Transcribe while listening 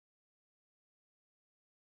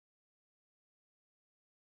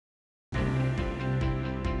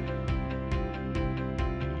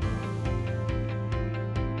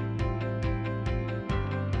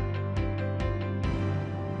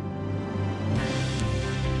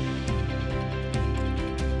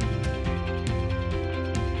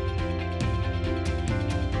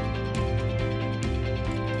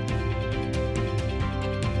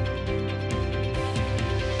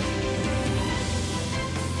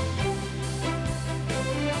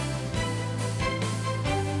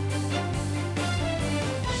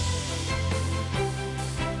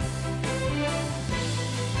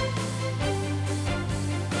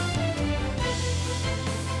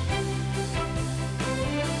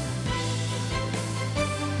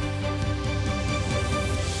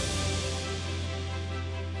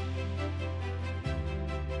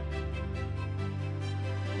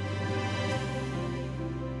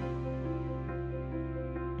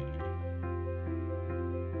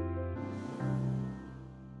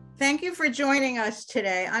Thank you for joining us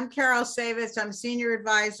today. I'm Carol Savitz. I'm Senior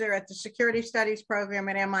Advisor at the Security Studies Program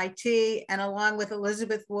at MIT, and along with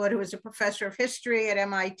Elizabeth Wood, who is a Professor of History at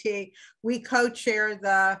MIT, we co-chair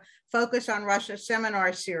the Focus on Russia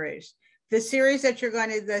seminar series. The series that you're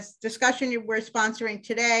going to, this discussion we're sponsoring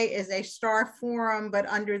today is a Starr forum, but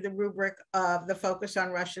under the rubric of the Focus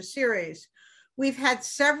on Russia series. We've had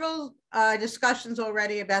several discussions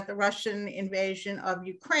already about the Russian invasion of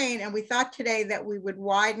Ukraine, and we thought today that we would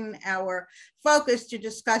widen our focus to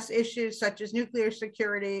discuss issues such as nuclear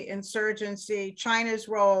security, insurgency, China's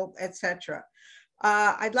role, etc.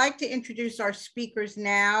 I'd like to introduce our speakers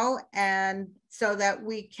now, and so that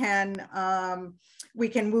we can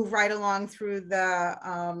move right along through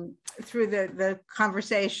the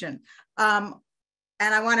conversation.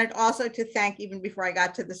 And I wanted also to thank, even before I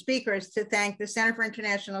got to the speakers, to thank the Center for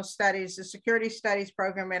International Studies, the Security Studies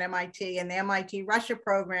Program at MIT, and the MIT Russia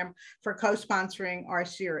program for co-sponsoring our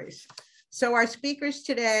series. So our speakers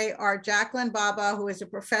today are Jacqueline Bhabha, who is a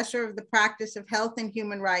professor of the practice of health and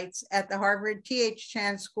human rights at the Harvard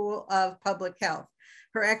T.H.Chan School of Public Health.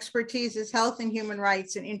 Her expertise is health and human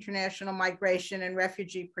rights and international migration and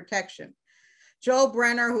refugee protection. Joel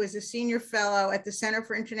Brenner, who is a senior fellow at the Center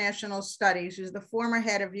for International Studies, who's the former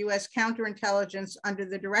head of U.S. counterintelligence under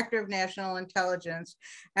the Director of National Intelligence,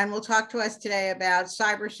 and will talk to us today about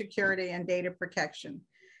cybersecurity and data protection.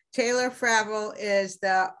 Taylor Fravel is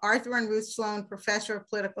the Arthur and Ruth Sloan Professor of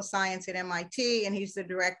Political Science at MIT, and he's the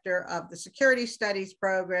Director of the Security Studies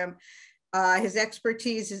Program. His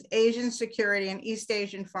expertise is Asian security and East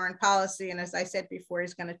Asian foreign policy. And as I said before,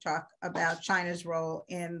 he's going to talk about China's role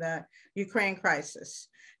in the Ukraine crisis.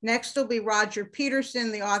 Next will be Roger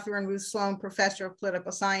Peterson, the Arthur and Ruth Sloan Professor of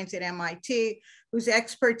Political Science at MIT, whose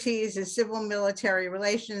expertise is civil military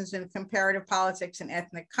relations and comparative politics and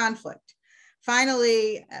ethnic conflict.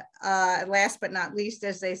 Finally, last but not least,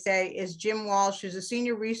 as they say, is Jim Walsh, who's a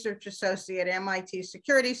senior research associate at MIT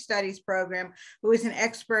Security Studies Program, who is an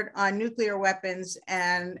expert on nuclear weapons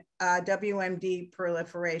and WMD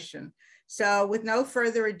proliferation. So with no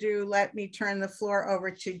further ado, let me turn the floor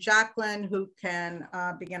over to Jacqueline, who can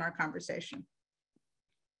begin our conversation.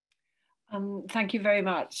 Thank you very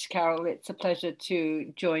much, Carol. It's a pleasure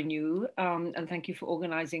to join you, and thank you for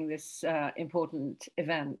organizing this important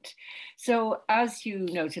event. So as you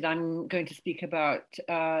noted, I'm going to speak about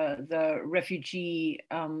the refugee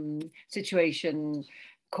situation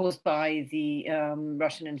caused by the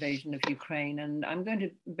Russian invasion of Ukraine. And I'm going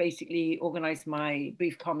to basically organize my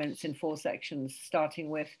brief comments in 4 sections, starting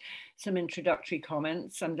with some introductory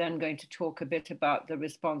comments. I'm then going to talk a bit about the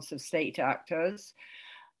response of state actors.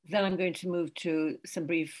 Then I'm going to move to some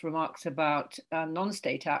brief remarks about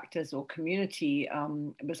non-state actors or community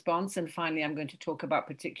response. And finally, I'm going to talk about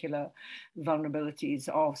particular vulnerabilities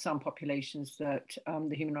of some populations that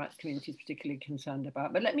the human rights community is particularly concerned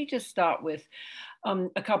about. But let me just start with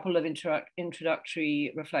a couple of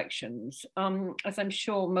introductory reflections. As I'm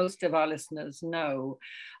sure most of our listeners know,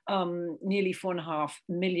 nearly 4.5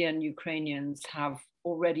 million Ukrainians have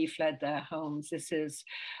already fled their homes. This is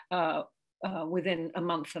within a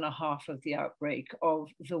month and a half of the outbreak of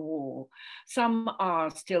the war. Some are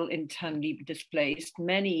still internally displaced.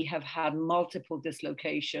 Many have had multiple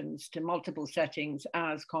dislocations to multiple settings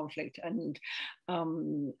as conflict and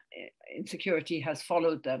insecurity has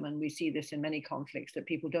followed them. And we see this in many conflicts, that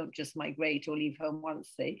people don't just migrate or leave home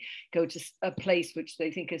once. They go to a place which they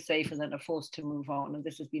think is safe and then are forced to move on. And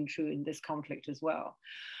this has been true in this conflict as well.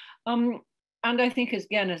 And I think,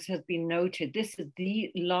 again, as has been noted, this is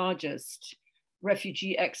the largest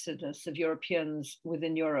refugee exodus of Europeans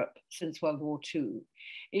within Europe since World War II.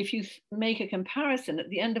 If you make a comparison, at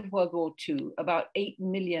the end of World War II, about 8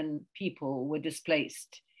 million people were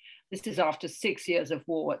displaced. This is after 6 years of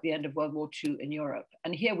war at the end of World War II in Europe.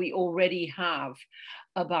 And here we already have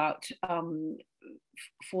about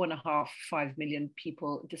 4.5, 5 million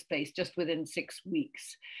people displaced just within 6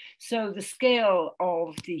 weeks. So the scale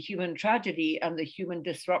of the human tragedy and the human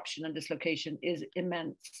disruption and dislocation is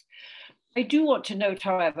immense. I do want to note,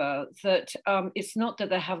 however, that it's not that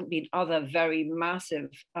there haven't been other very massive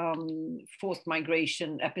forced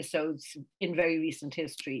migration episodes in very recent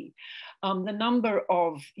history. The number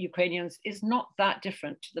of Ukrainians is not that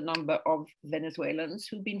different to the number of Venezuelans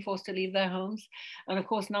who've been forced to leave their homes. And of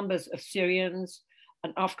course, numbers of Syrians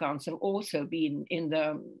and Afghans have also been in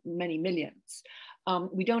the many millions.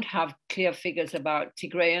 We don't have clear figures about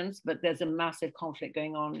Tigrayans, but there's a massive conflict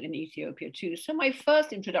going on in Ethiopia too. So my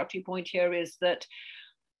first introductory point here is that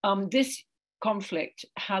this conflict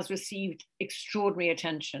has received extraordinary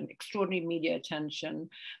attention, extraordinary media attention,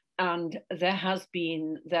 and there has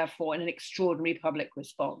been, therefore, an extraordinary public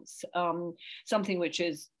response, something which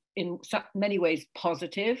is in many ways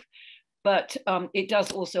positive, but it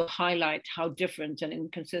does also highlight how different and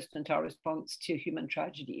inconsistent our response to human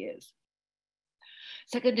tragedy is.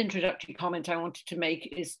 Second introductory comment I wanted to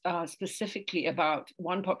make is specifically about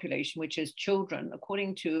one population, which is children.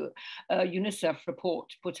 According to a UNICEF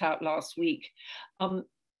report put out last week,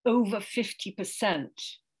 over 50%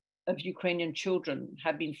 of Ukrainian children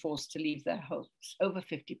have been forced to leave their homes, over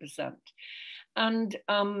 50%. And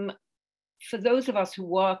for those of us who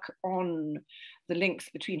work on the links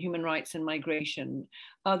between human rights and migration,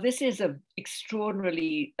 this is an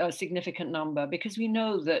extraordinarily significant number, because we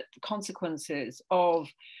know that the consequences of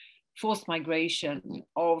forced migration,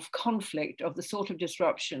 of conflict, of the sort of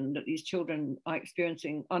disruption that these children are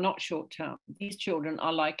experiencing are not short term. These children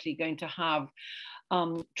are likely going to have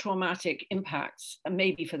traumatic impacts,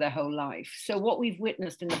 maybe for their whole life. So what we've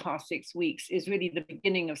witnessed in the past 6 weeks is really the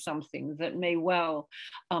beginning of something that may well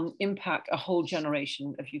impact a whole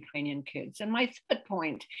generation of Ukrainian kids. And my third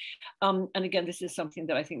point, and again, this is something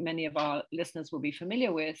that I think many of our listeners will be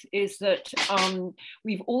familiar with, is that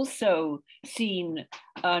we've also seen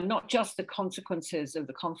not just the consequences of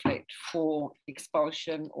the conflict for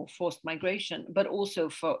expulsion or forced migration, but also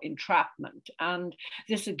for entrapment. And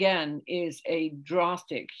this again is a drastic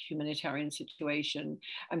humanitarian situation.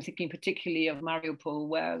 I'm thinking particularly of Mariupol,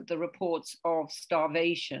 where the reports of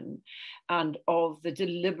starvation and of the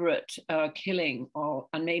deliberate killing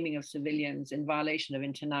and maiming of civilians in violation of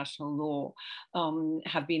international law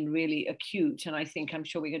have been really acute. And I'm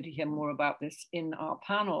sure we're going to hear more about this in our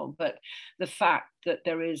panel, but the fact that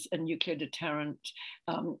there is a nuclear deterrent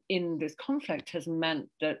in this conflict has meant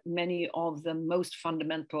that many of the most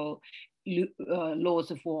fundamental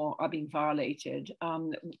laws of war are being violated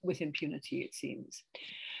with impunity, it seems.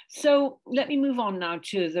 So let me move on now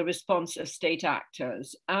to the response of state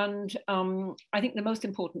actors. And I think the most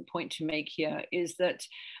important point to make here is that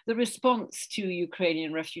the response to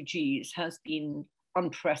Ukrainian refugees has been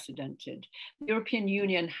unprecedented. The European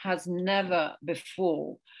Union has never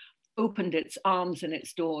before opened its arms and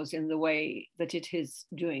its doors in the way that it is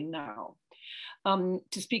doing now.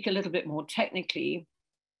 To speak a little bit more technically,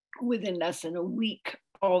 within less than a week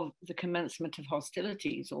of the commencement of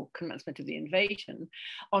hostilities or commencement of the invasion,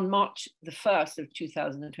 on March the 1st of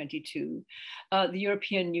 2022, the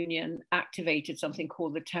European Union activated something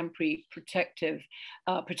called the Temporary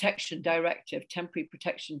Protection Directive,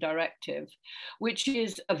 which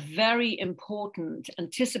is a very important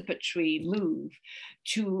anticipatory move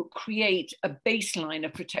to create a baseline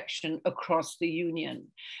of protection across the Union.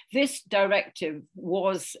 This directive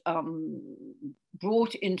was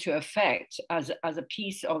brought into effect as a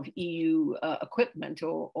piece of EU equipment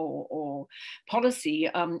or policy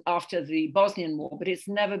after the Bosnian War, but it's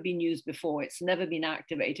never been used before. It's never been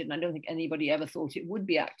activated. And I don't think anybody ever thought it would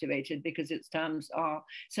be activated because its terms are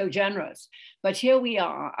so generous. But here we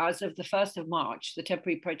are, as of the 1st of March, the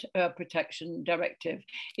Temporary Protection Directive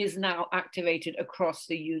is now activated across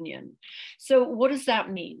the Union. So what does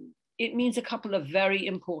that mean? It means a couple of very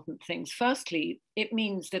important things. Firstly, it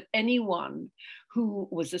means that anyone who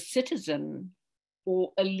was a citizen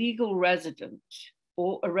or a legal resident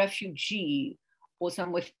or a refugee or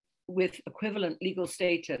someone with equivalent legal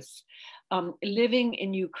status living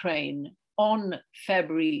in Ukraine on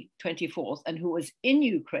February 24th and who was in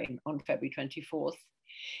Ukraine on February 24th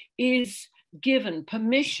is given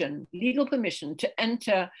permission, legal permission, to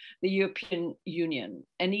enter the European Union,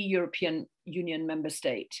 any European Union member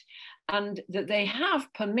state, and that they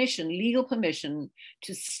have permission, legal permission,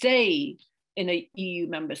 to stay in an EU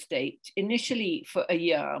member state, initially for a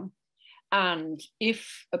year, and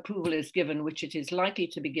if approval is given, which it is likely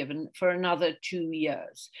to be given, for another 2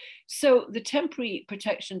 years. So the Temporary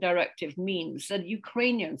Protection Directive means that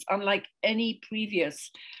Ukrainians, unlike any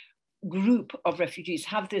previous group of refugees,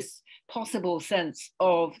 have this possible sense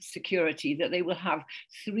of security, that they will have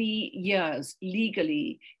 3 years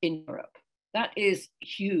legally in Europe. That is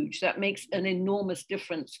huge. That makes an enormous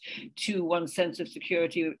difference to one's sense of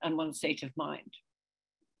security and one's state of mind.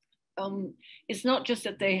 It's not just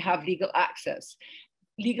that they have legal access.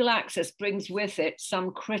 Legal access brings with it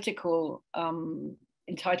some critical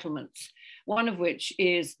entitlements, one of which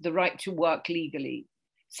is the right to work legally.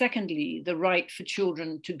 Secondly, the right for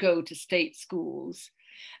children to go to state schools.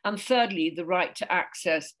 And thirdly, the right to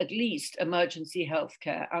access at least emergency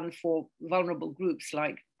healthcare, and for vulnerable groups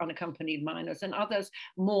like unaccompanied minors and others,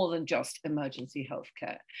 more than just emergency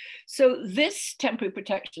healthcare. So this Temporary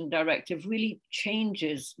Protection Directive really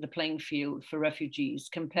changes the playing field for refugees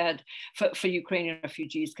for Ukrainian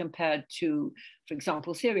refugees compared to, for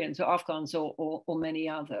example, Syrians or Afghans or many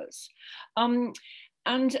others.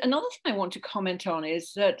 And another thing I want to comment on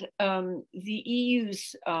is that the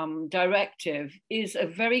EU's directive is a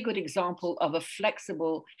very good example of a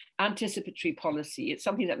flexible anticipatory policy. It's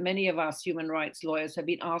something that many of us human rights lawyers have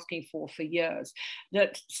been asking for years,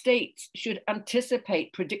 that states should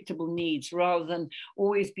anticipate predictable needs rather than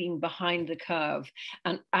always being behind the curve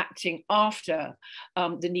and acting after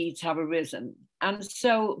the needs have arisen. And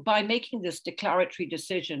so by making this declaratory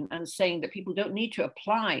decision and saying that people don't need to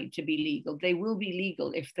apply to be legal, they will be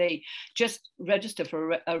legal if they just register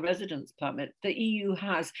for a residence permit, the EU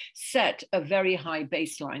has set a very high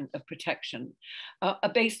baseline of protection, a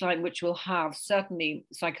baseline which will have certainly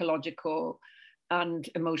psychological and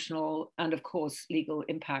emotional and of course legal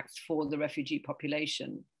impacts for the refugee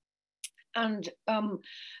population. And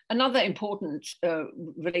another important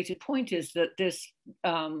related point is that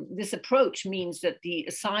this approach means that the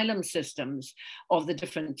asylum systems of the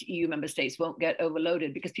different EU member states won't get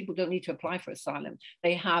overloaded because people don't need to apply for asylum.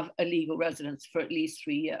 They have a legal residence for at least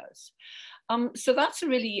 3 years. So that's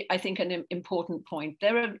really, I think, an important point.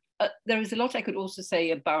 There is a lot I could also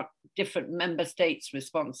say about different member states'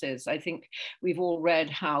 responses. I think we've all read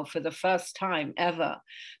how for the first time ever,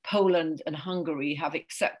 Poland and Hungary have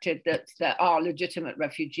accepted that there are legitimate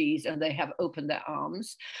refugees and they have opened their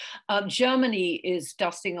arms. Germany is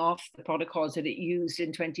dusting off the protocols that it used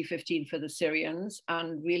in 2015 for the Syrians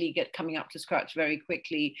and really coming up to scratch very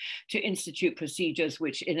quickly to institute procedures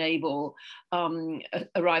which enable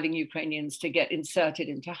arriving Ukrainians to get inserted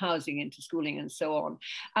into housing, into schooling, and so on.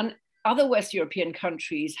 And other West European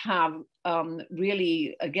countries have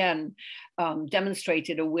really, again,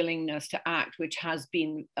 demonstrated a willingness to act, which has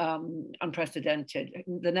been unprecedented.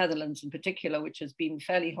 The Netherlands in particular, which has been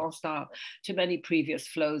fairly hostile to many previous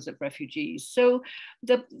flows of refugees. So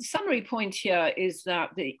the summary point here is that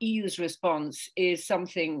the EU's response is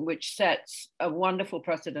something which sets a wonderful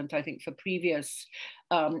precedent, I think, for previous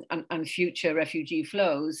and future refugee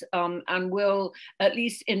flows, and will at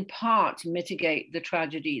least in part mitigate the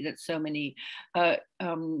tragedy that so many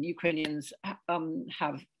Ukrainians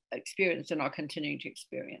have experienced and are continuing to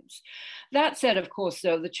experience. That said, of course,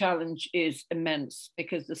 though, the challenge is immense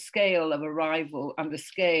because the scale of arrival and the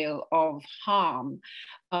scale of harm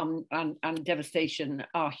and devastation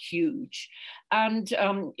are huge. And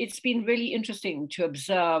it's been really interesting to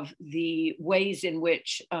observe the ways in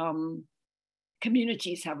which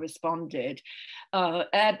communities have responded,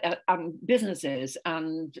 businesses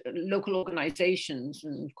and local organizations,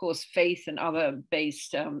 and of course, faith and other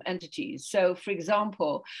based entities. So for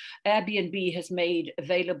example, Airbnb has made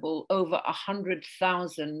available over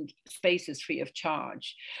 100,000 spaces free of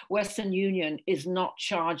charge. Western Union is not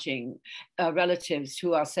charging relatives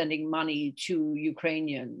who are sending money to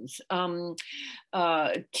Ukrainians.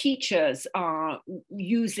 Teachers are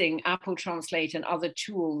using Apple Translate and other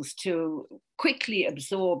tools to quickly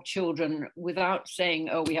absorb children without saying,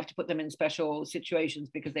 oh, we have to put them in special situations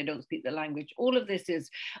because they don't speak the language. All of this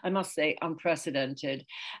is, I must say, unprecedented.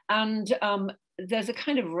 And there's a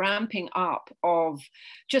kind of ramping up of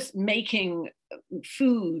just making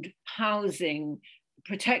food, housing,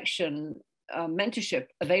 protection, mentorship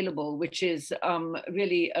available, which is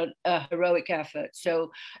really a heroic effort.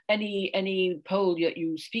 So any poll that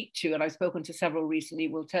you speak to, and I've spoken to several recently,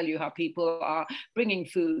 will tell you how people are bringing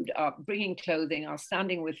food, are bringing clothing, are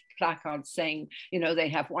standing with placards saying, you know, they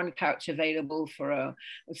have one couch available for a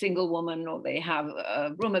single woman, or they have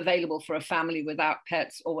a room available for a family without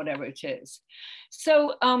pets, or whatever it is.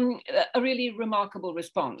 So a really remarkable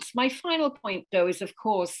response. My final point, though, is of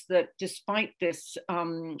course that despite this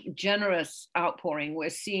generous outpouring, we're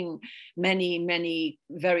seeing many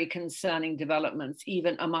very concerning developments,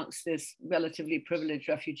 even amongst this relatively privileged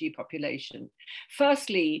refugee population.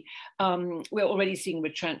 Firstly, we're already seeing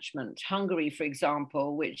retrenchment. Hungary, for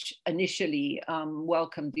example, which initially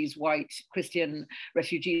welcomed these white Christian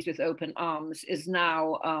refugees with open arms, is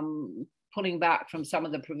now pulling back from some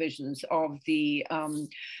of the provisions of the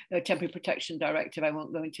Temporary Protection Directive. I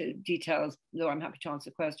won't go into details, though I'm happy to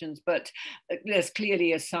answer questions, but there's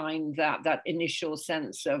clearly a sign that that initial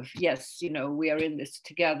sense of, yes, you know, we are in this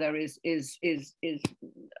together is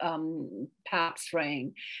perhaps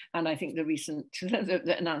fraying. And I think the recent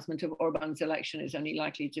the announcement of Orban's election is only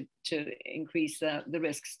likely to increase the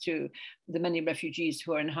risks to the many refugees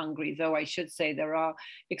who are in Hungary, though I should say there are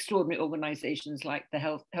extraordinary organizations like the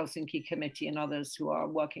Helsinki Committee and others who are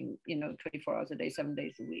working, you know, 24 hours a day, 7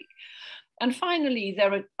 days a week. And finally,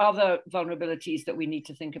 there are other vulnerabilities that we need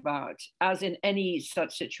to think about. As in any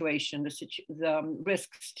such situation, the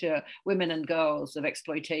risks to women and girls of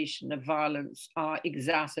exploitation, of violence are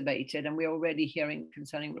exacerbated, and we're already hearing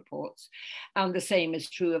concerning reports. And the same is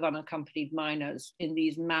true of unaccompanied minors. In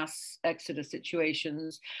these mass exodus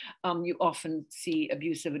situations, you often see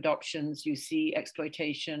abusive adoptions, you see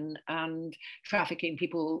exploitation and trafficking,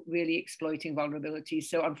 people really exploiting vulnerabilities.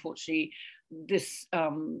 So unfortunately, this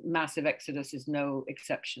massive exodus is no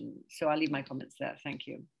exception. So I'll leave my comments there. Thank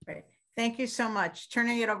you. Great. Thank you so much.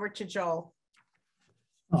 Turning it over to Joel.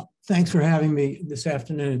 Oh, thanks for having me this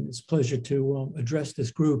afternoon. It's a pleasure to address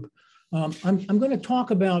this group. I'm going to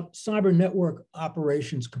talk about cyber network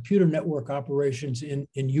operations, computer network operations in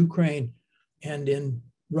Ukraine and in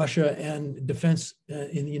Russia and defense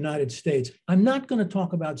in the United States. I'm not going to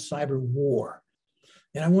talk about cyber war.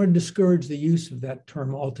 And I want to discourage the use of that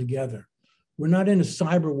term altogether. We're not in a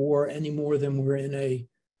cyber war any more than we're in a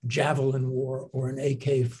Javelin war or an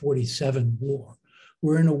AK-47 war.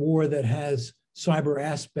 We're in a war that has cyber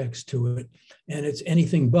aspects to it, and it's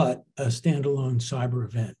anything but a standalone cyber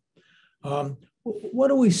event.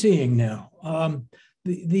 What are we seeing now?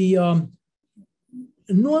 The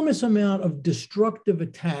enormous amount of destructive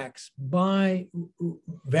attacks by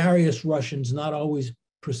various Russians, not always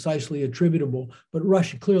precisely attributable, but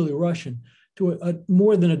clearly Russian, to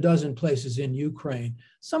more than a dozen places in Ukraine.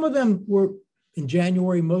 Some of them were in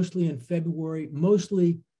January, mostly in February,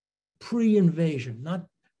 mostly pre-invasion,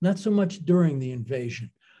 not so much during the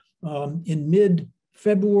invasion. In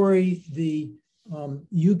mid-February, the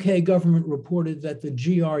UK government reported that the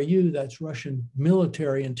GRU, that's Russian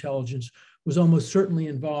military intelligence, was almost certainly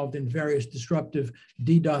involved in various disruptive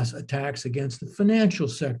DDoS attacks against the financial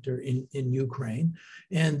sector in Ukraine.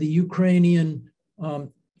 And the Ukrainian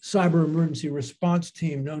Cyber Emergency Response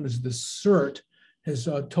Team, known as the CERT, has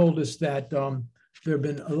told us that there have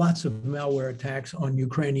been lots of malware attacks on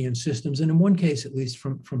Ukrainian systems, and in one case, at least,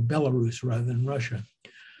 from Belarus rather than Russia.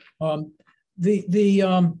 What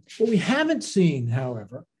we haven't seen,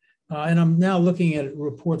 however, and I'm now looking at a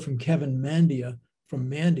report from Kevin Mandia from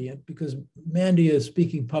Mandiant, because Mandia is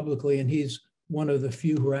speaking publicly, and he's one of the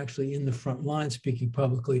few who are actually in the front line speaking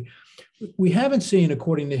publicly. We haven't seen,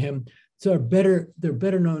 according to him, they're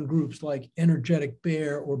better known groups like Energetic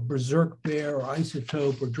Bear or Berserk Bear or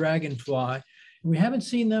Isotope or Dragonfly. And we haven't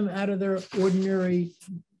seen them out of their ordinary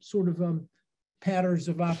sort of patterns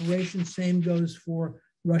of operation. Same goes for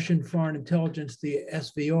Russian foreign intelligence, the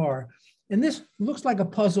SVR. And this looks like a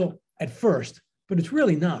puzzle at first, but it's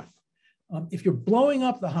really not. If you're blowing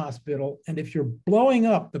up the hospital and if you're blowing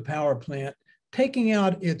up the power plant, taking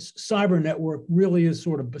out its cyber network really is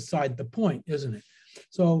sort of beside the point, isn't it?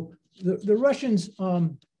 So the Russians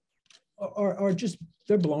are just,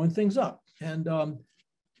 they're blowing things up. And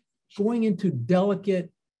going into delicate,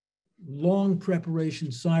 long preparation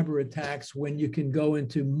cyber attacks when you can go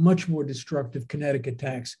into much more destructive kinetic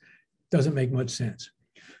attacks doesn't make much sense.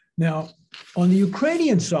 Now, on the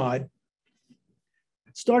Ukrainian side,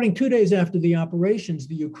 starting 2 days after the operations,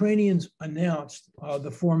 the Ukrainians announced the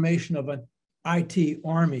formation of an IT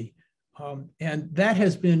army, and that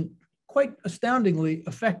has been quite astoundingly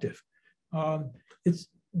effective.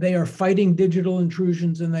 They are fighting digital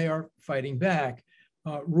intrusions and they are fighting back.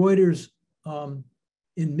 Reuters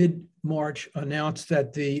in mid-March announced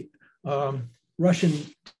that the Russian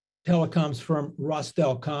telecoms firm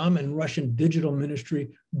Rostelcom and Russian Digital Ministry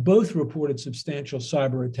both reported substantial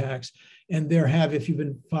cyber attacks. And there have, if you've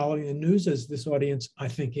been following the news, as this audience I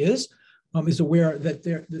think is aware that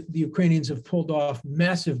the Ukrainians have pulled off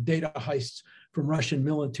massive data heists from Russian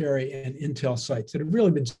military and intel sites that have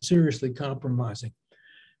really been seriously compromising.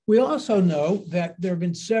 We also know that there have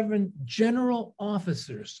been 7 general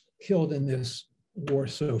officers killed in this war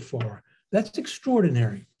so far. That's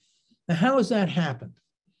extraordinary. Now, how has that happened?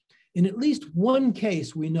 In at least one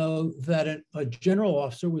case, we know that a general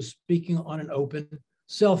officer was speaking on an open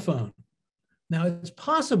cell phone. Now, it's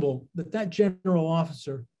possible that that general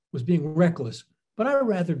officer was being reckless, but I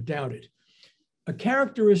rather doubt it. A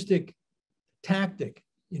characteristic tactic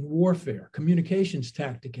in warfare, communications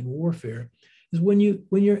tactic in warfare, is when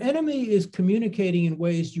your enemy is communicating in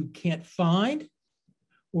ways you can't find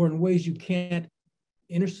or in ways you can't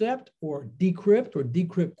intercept or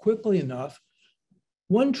decrypt quickly enough,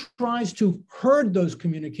 one tries to herd those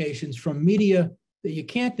communications from media that you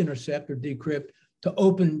can't intercept or decrypt to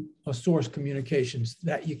open source communications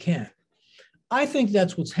that you can. I think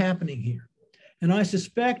that's what's happening here. And I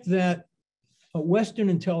suspect that Western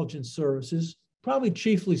intelligence services, probably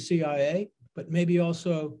chiefly CIA, but maybe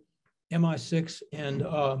also MI6 and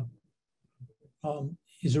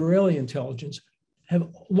Israeli intelligence, have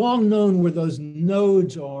long known where those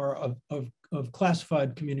nodes are of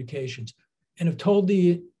classified communications and have told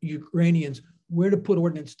the Ukrainians where to put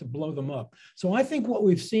ordnance to blow them up. So I think what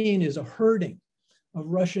we've seen is a herding of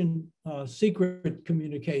Russian secret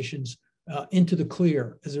communications into the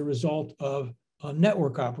clear as a result of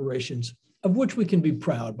network operations, of which we can be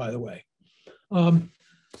proud, by the way. Turning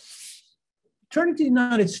to the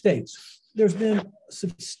United States, there's been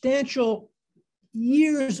substantial,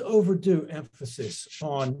 years overdue emphasis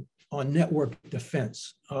on network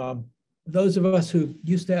defense. Those of us who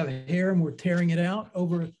used to have hair and were tearing it out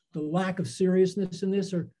over the lack of seriousness in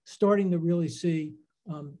this are starting to really see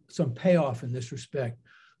some payoff in this respect.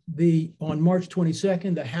 On March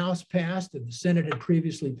 22nd, the House passed, and the Senate had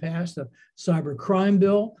previously passed, a cyber crime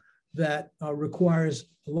bill that requires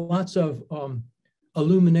lots of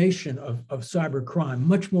illumination of cyber crime,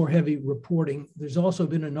 much more heavy reporting. There's also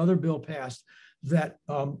been another bill passed that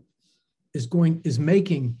is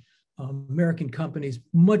making American companies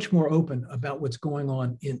much more open about what's going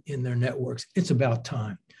on in their networks. It's about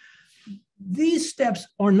time. These steps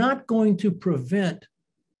are not going to prevent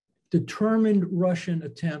determined Russian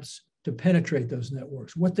attempts to penetrate those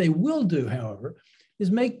networks. What they will do, however, is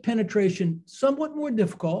make penetration somewhat more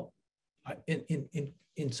difficult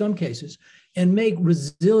in some cases, and make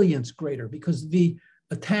resilience greater, because the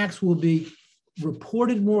attacks will be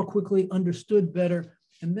reported more quickly, understood better,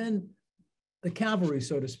 and then the cavalry,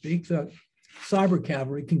 so to speak, the cyber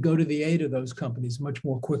cavalry, can go to the aid of those companies much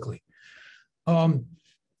more quickly.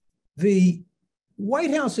 The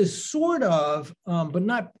White House is sort of, but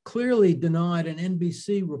not clearly, denied an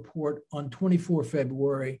NBC report on 24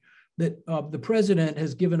 February that the president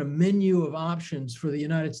has given a menu of options for the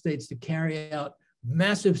United States to carry out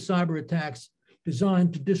massive cyber attacks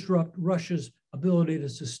designed to disrupt Russia's ability to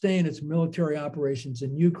sustain its military operations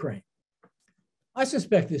in Ukraine. I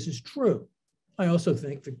suspect this is true. I also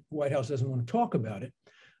think the White House doesn't want to talk about it.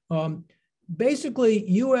 Basically,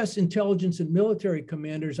 US intelligence and military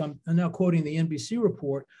commanders, I'm now quoting the NBC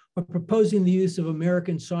report, are proposing the use of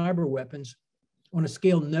American cyber weapons on a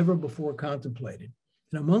scale never before contemplated.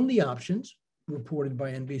 And among the options reported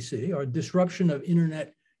by NBC are disruption of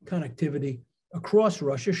internet connectivity across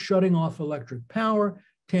Russia, shutting off electric power,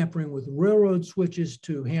 tampering with railroad switches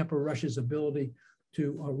to hamper Russia's ability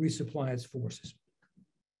to resupply its forces.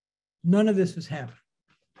 None of this has happened.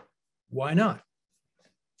 Why not?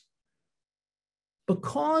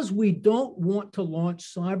 Because we don't want to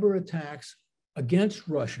launch cyber attacks against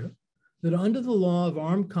Russia that under the law of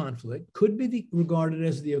armed conflict could be regarded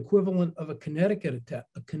as the equivalent of a kinetic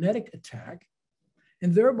attack,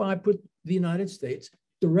 and thereby put the United States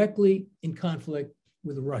directly in conflict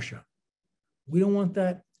with Russia. We don't want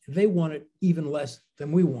that. They want it even less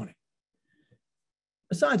than we want it.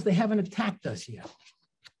 Besides, they haven't attacked us yet.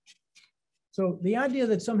 So the idea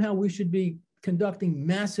that somehow we should be conducting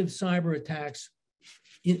massive cyber attacks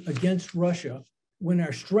against Russia when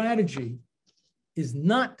our strategy is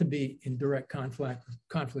not to be in direct conflict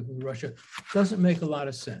with Russia doesn't make a lot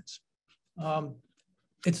of sense.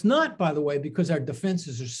 It's not, by the way, because our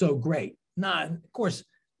defenses are so great. Nah, of course,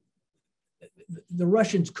 the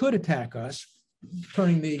Russians could attack us,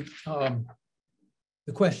 turning the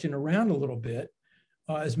question around a little bit.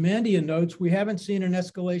 As Mandia notes, we haven't seen an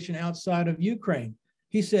escalation outside of Ukraine.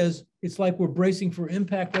 He says, it's like we're bracing for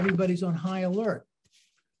impact. Everybody's on high alert.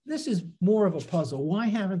 This is more of a puzzle. Why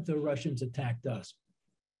haven't the Russians attacked us?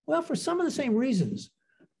 Well, for some of the same reasons.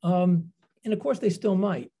 And of course, they still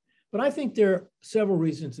might. But I think there are several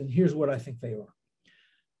reasons, and here's what I think they are.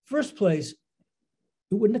 First place,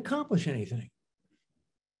 it wouldn't accomplish anything.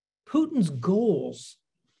 Putin's goals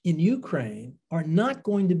in Ukraine are not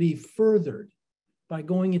going to be furthered by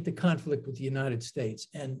going into conflict with the United States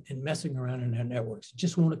and messing around in our networks. It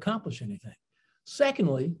just won't accomplish anything.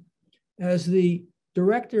 Secondly, as the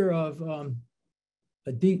director of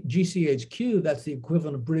GCHQ, that's the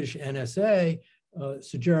equivalent of British NSA,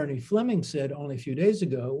 Sojourner Fleming said only a few days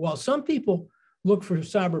ago, while some people look for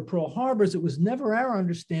cyber Pearl Harbors, it was never our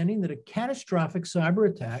understanding that a catastrophic cyber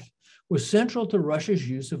attack was central to Russia's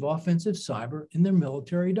use of offensive cyber in their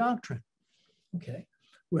military doctrine. Okay,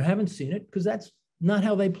 we haven't seen it because that's not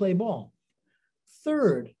how they play ball.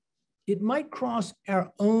 Third, it might cross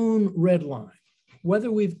our own red line,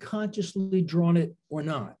 whether we've consciously drawn it or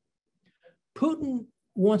not. Putin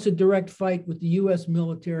wants a direct fight with the US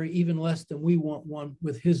military even less than we want one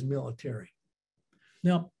with his military.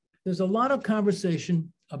 Now, there's a lot of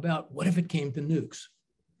conversation about what if it came to nukes?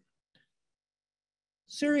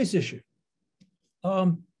 Serious issue.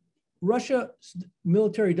 Russia's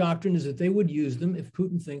military doctrine is that they would use them if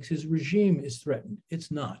Putin thinks his regime is threatened.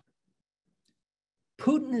 It's not.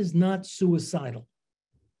 Putin is not suicidal.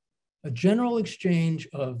 A general exchange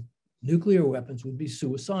of nuclear weapons would be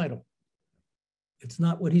suicidal. It's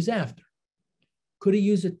not what he's after. Could he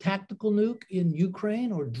use a tactical nuke in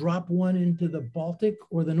Ukraine or drop one into the Baltic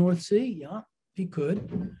or the North Sea? Yeah, he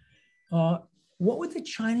could. What would the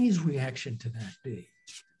Chinese reaction to that be?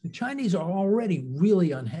 The Chinese are already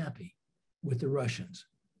really unhappy with the Russians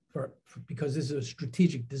because this is a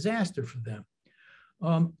strategic disaster for them.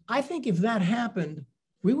 I think if that happened,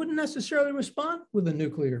 we wouldn't necessarily respond with a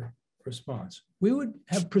nuclear response. We would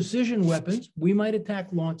have precision weapons. We might attack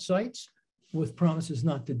launch sites with promises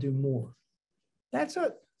not to do more. That's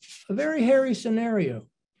a very hairy scenario,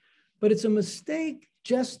 but it's a mistake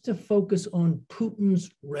just to focus on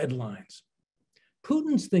Putin's red lines.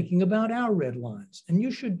 Putin's thinking about our red lines, and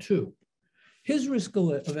you should too. His risk of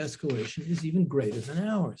escalation is even greater than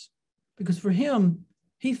ours, because for him,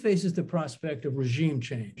 he faces the prospect of regime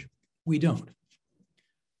change. We don't.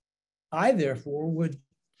 I, therefore, would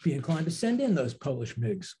be inclined to send in those Polish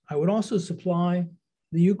MiGs. I would also supply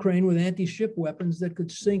the Ukraine with anti-ship weapons that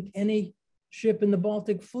could sink any ship in the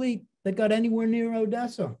Baltic fleet that got anywhere near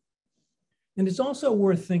Odessa. And it's also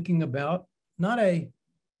worth thinking about not a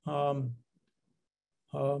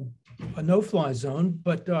no-fly zone,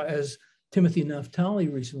 but as Timothy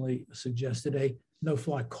Naftali recently suggested, a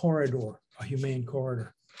no-fly corridor, a humane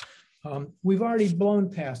corridor. We've already blown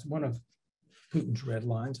past one of Putin's red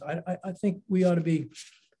lines. I think we ought to be,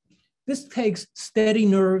 this takes steady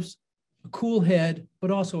nerves, a cool head,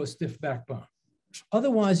 but also a stiff backbone.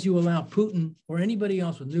 Otherwise, you allow Putin or anybody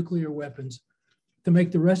else with nuclear weapons to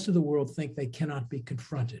make the rest of the world think they cannot be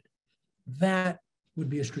confronted. That would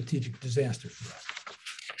be a strategic disaster for us.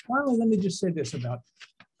 Finally, let me just say this about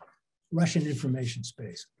Russian information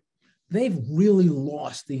space. They've really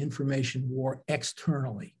lost the information war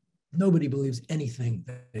externally. Nobody believes anything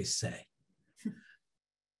that they say.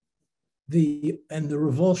 The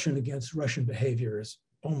revulsion against Russian behavior is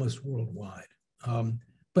almost worldwide.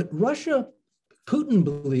 But Putin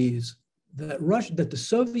believes that the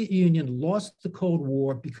Soviet Union lost the Cold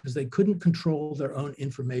War because they couldn't control their own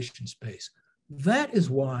information space. That is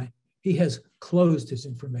why he has closed his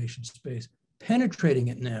information space. Penetrating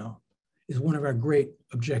it now is one of our great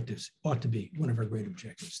objectives, ought to be one of our great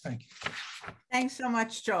objectives. Thank you. Thanks so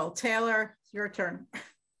much, Joel. Taylor, your turn.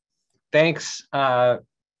 Thanks,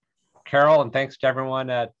 Carol, and thanks to everyone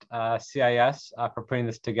at CIS for putting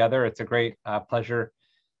this together. It's a great pleasure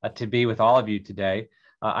to be with all of you today.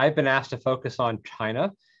 I've been asked to focus on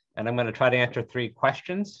China, and I'm going to try to answer 3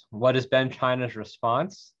 questions. What has been China's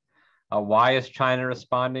response? Why is China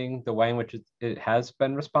responding the way in which it has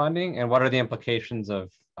been responding? And what are the implications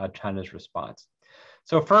of China's response?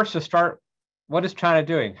 So first, to start, what is China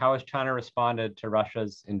doing? How has China responded to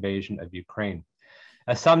Russia's invasion of Ukraine?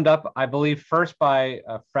 As summed up, I believe, first by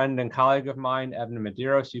a friend and colleague of mine, Evan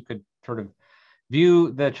Medeiros, you could sort of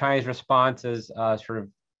view the Chinese response as sort of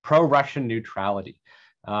pro-Russian neutrality.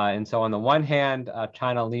 And so on the one hand,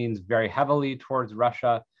 China leans very heavily towards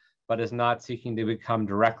Russia, but is not seeking to become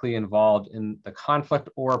directly involved in the conflict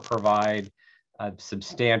or provide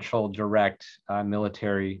substantial direct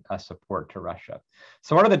military support to Russia.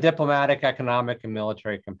 So what are the diplomatic, economic, and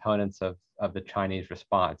military components of the Chinese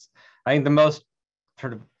response? I think the most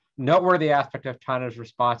sort of noteworthy aspect of China's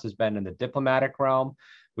response has been in the diplomatic realm,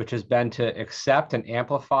 which has been to accept and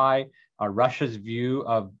amplify Russia's view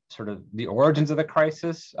of sort of the origins of the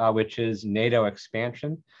crisis, which is NATO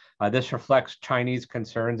expansion. This reflects Chinese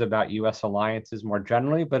concerns about US alliances more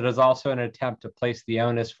generally, but it is also an attempt to place the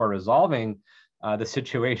onus for resolving the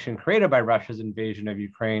situation created by Russia's invasion of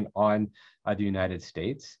Ukraine on the United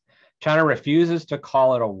States. China refuses to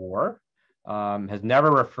call it a war, has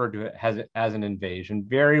never referred to it as an invasion,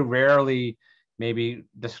 very rarely maybe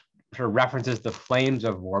sort of references the flames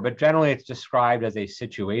of war, but generally it's described as a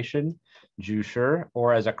situation, Jusher,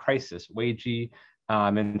 or as a crisis, Weiji,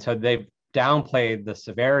 and so they've downplayed the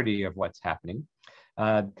severity of what's happening.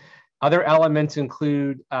 Other elements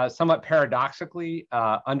include, somewhat paradoxically,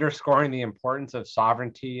 underscoring the importance of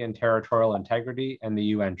sovereignty and territorial integrity and the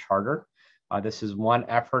UN Charter. This is one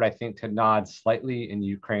effort, I think, to nod slightly in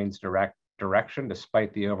Ukraine's direction,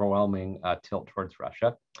 despite the overwhelming tilt towards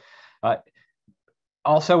Russia.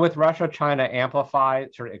 Also with Russia, China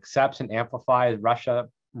accepts and amplifies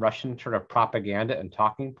Russian sort of propaganda and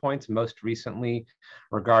talking points, most recently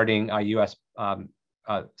regarding US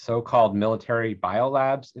so-called military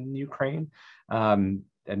biolabs in Ukraine. And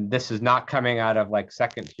this is not coming out of like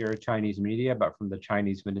second-tier Chinese media, but from the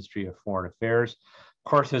Chinese Ministry of Foreign Affairs. Of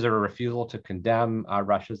course, there's a refusal to condemn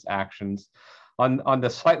Russia's actions. On the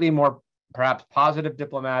slightly more perhaps positive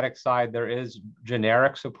diplomatic side, there is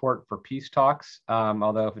generic support for peace talks,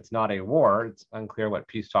 although if it's not a war, it's unclear what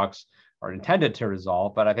peace talks are intended to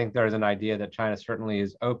resolve. But I think there's an idea that China certainly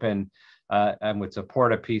is open and would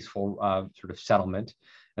support a peaceful sort of settlement.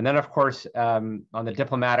 And then, of course, on the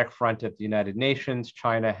diplomatic front at the United Nations,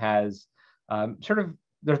 China has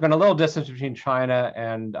there's been a little distance between China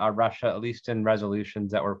and Russia, at least in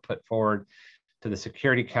resolutions that were put forward to the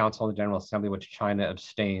Security Council and the General Assembly, which China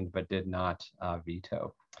abstained but did not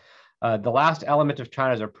veto. The last element of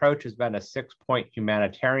China's approach has been a 6-point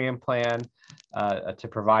humanitarian plan to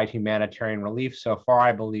provide humanitarian relief. So far,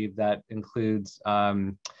 I believe that includes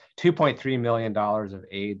 $2.3 million of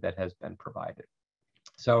aid that has been provided.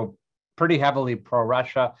 So pretty heavily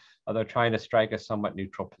pro-Russia, although trying to strike a somewhat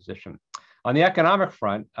neutral position. On the economic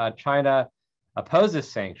front, China opposes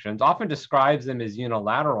sanctions, often describes them as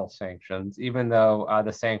unilateral sanctions, even though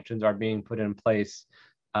the sanctions are being put in place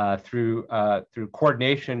through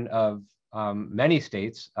coordination of many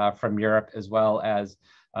states from Europe, as well as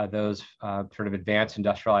those sort of advanced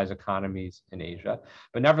industrialized economies in Asia.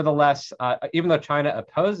 But nevertheless, even though China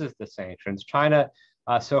opposes the sanctions, China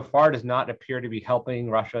so far does not appear to be helping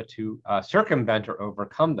Russia to circumvent or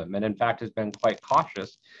overcome them, and in fact has been quite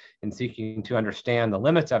cautious in seeking to understand the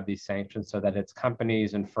limits of these sanctions so that its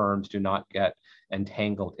companies and firms do not get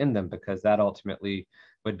entangled in them, because that ultimately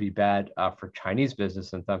would be bad for Chinese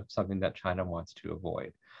business and something that China wants to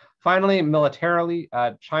avoid. Finally, militarily,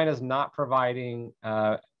 China's not providing,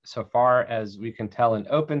 so far as we can tell in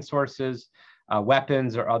open sources,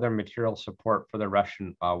 weapons or other material support for the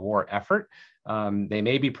Russian war effort. They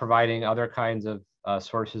may be providing other kinds of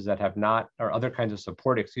sources that have not, or other kinds of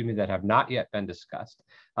support, excuse me, that have not yet been discussed.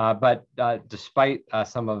 But despite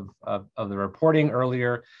some of the reporting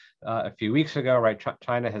earlier a few weeks ago, right,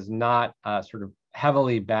 China has not sort of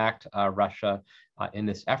heavily backed Russia in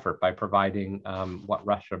this effort by providing what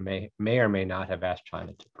Russia may or may not have asked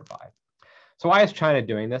China to provide. So why is China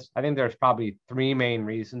doing this? I think there's probably 3 main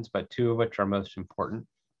reasons, but 2 of which are most important.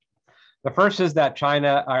 The first is that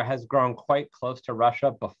China has grown quite close to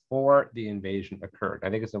Russia before the invasion occurred.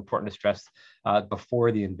 I think it's important to stress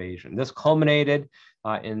before the invasion. This culminated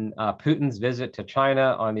in Putin's visit to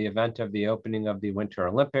China on the event of the opening of the Winter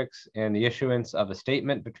Olympics and the issuance of a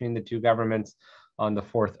statement between the 2 governments on the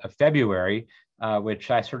 4th of February,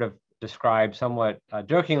 which I sort of described somewhat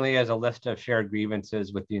jokingly as a list of shared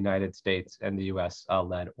grievances with the United States and the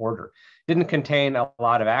US-led order. Didn't contain a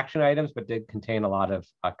lot of action items, but did contain a lot of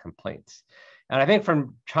complaints. And I think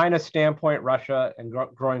from China's standpoint, Russia and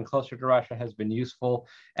growing closer to Russia has been useful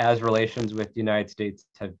as relations with the United States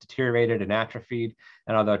have deteriorated and atrophied.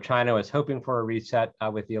 And although China was hoping for a reset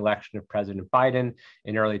with the election of President Biden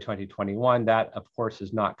in early 2021, that of course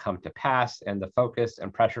has not come to pass. And the focus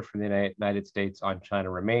and pressure from the United States on China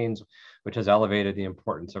remains, which has elevated the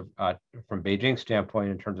importance of, from Beijing's standpoint,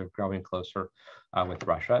 in terms of growing closer with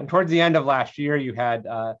Russia. And towards the end of last year, you had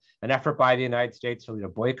an effort by the United States to lead a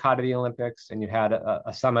boycott of the Olympics, and you had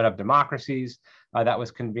a summit of democracies that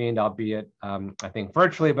was convened, albeit I think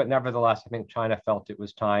virtually, but nevertheless, I think China felt it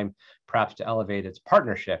was time perhaps to elevate its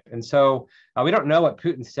partnership. And so we don't know what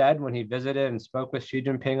Putin said when he visited and spoke with Xi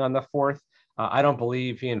Jinping on the 4th. I don't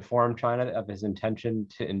believe he informed China of his intention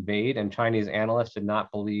to invade, and Chinese analysts did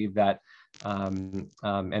not believe that an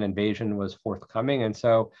invasion was forthcoming. And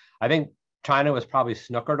so I think China was probably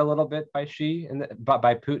snookered a little bit by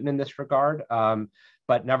by Putin in this regard.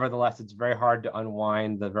 But nevertheless, it's very hard to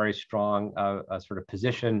unwind the very strong sort of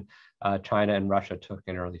position China and Russia took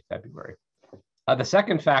in early February. The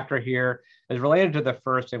second factor here is related to the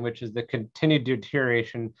first, in which is the continued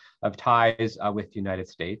deterioration of ties with the United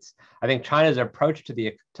States. I think China's approach to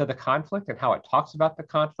the conflict and how it talks about the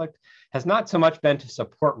conflict has not so much been to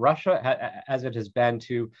support Russia as it has been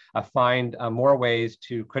to find more ways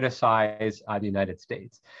to criticize the United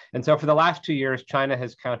States. And so for the last 2 years, China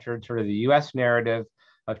has countered sort of the US narrative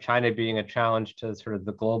of China being a challenge to sort of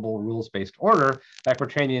the global rules-based order by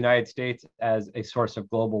portraying the United States as a source of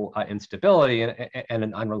global instability and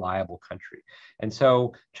an unreliable country. And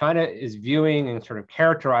so China is viewing and sort of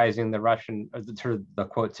characterizing the Russian, sort of the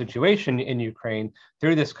quote, situation in Ukraine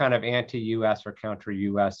through this kind of anti-US or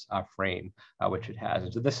counter-US frame, which it has.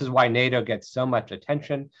 And so this is why NATO gets so much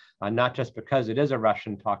attention, not just because it is a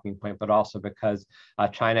Russian talking point, but also because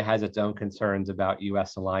China has its own concerns about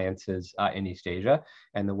US alliances in East Asia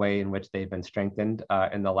and the way in which they've been strengthened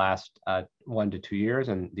in the last 1 to 2 years,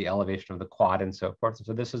 and the elevation of the Quad and so forth.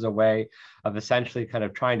 So this is a way of essentially kind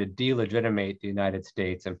of trying to delegitimate the United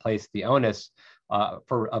States and place the onus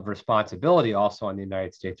of responsibility also on the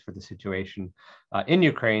United States for the situation in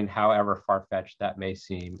Ukraine, however far-fetched that may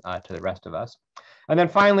seem to the rest of us. And then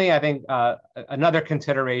finally, I think another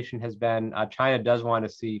consideration has been China does want to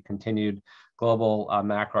see continued global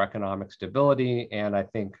macroeconomic stability, and I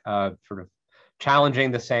think sort of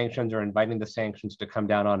challenging the sanctions or inviting the sanctions to come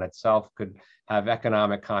down on itself could have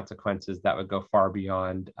economic consequences that would go far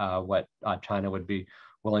beyond what China would be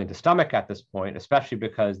willing to stomach at this point, especially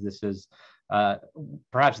because this is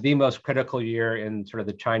perhaps the most critical year in sort of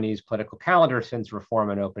the Chinese political calendar since reform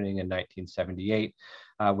and opening in 1978,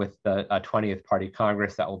 with the 20th Party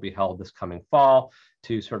Congress that will be held this coming fall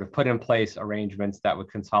to sort of put in place arrangements that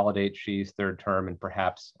would consolidate Xi's third term and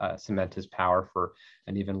perhaps cement his power for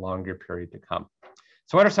an even longer period to come.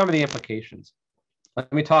 So what are some of the implications?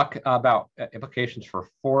 Let me talk about implications for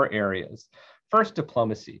 4 areas. First,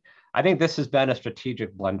 diplomacy. I think this has been a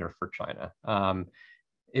strategic blunder for China.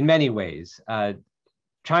 In many ways,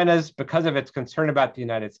 China's, because of its concern about the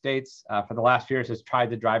United States, for the last years has tried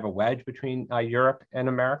to drive a wedge between Europe and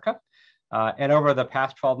America. And over the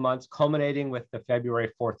past 12 months, culminating with the February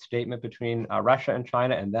 4th statement between Russia and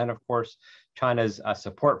China, and then, of course, China's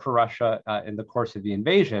support for Russia in the course of the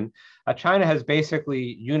invasion, China has basically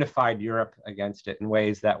unified Europe against it in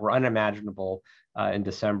ways that were unimaginable in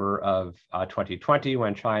December of 2020,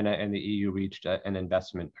 when China and the EU reached an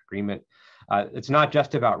investment agreement. It's not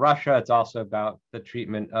just about Russia, it's also about the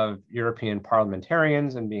treatment of European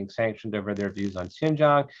parliamentarians and being sanctioned over their views on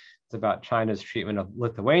Xinjiang. It's about China's treatment of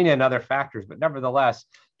Lithuania and other factors, but nevertheless,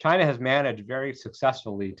 China has managed very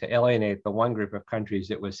successfully to alienate the one group of countries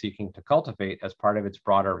it was seeking to cultivate as part of its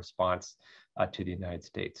broader response to the United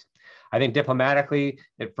States. I think diplomatically,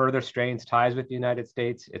 it further strains ties with the United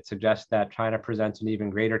States. It suggests that China presents an even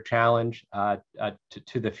greater challenge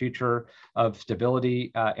to the future of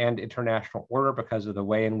stability and international order because of the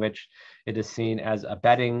way in which it is seen as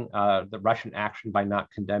abetting the Russian action by not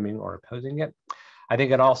condemning or opposing it. I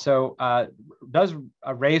think it also does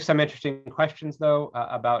raise some interesting questions, though,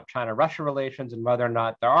 about China-Russia relations and whether or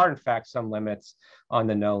not there are, in fact, some limits on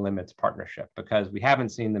the no limits partnership, because we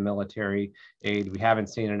haven't seen the military aid, we haven't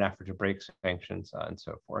seen an effort to break sanctions and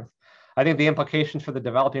so forth. I think the implications for the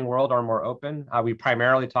developing world are more open. We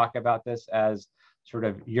primarily talk about this as sort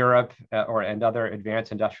of Europe and other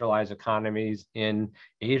advanced industrialized economies in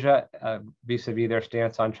Asia vis-a-vis their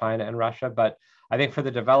stance on China and Russia. But I think for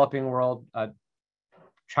the developing world,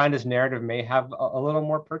 China's narrative may have a little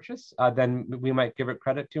more purchase than we might give it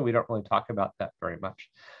credit to. We don't really talk about that very much.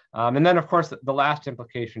 And then, of course, the last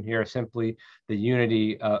implication here is simply the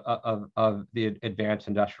unity of the advanced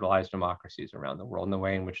industrialized democracies around the world and the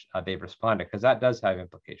way in which they've responded, because that does have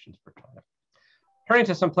implications for China. Turning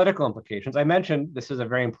to some political implications, I mentioned this is a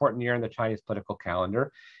very important year in the Chinese political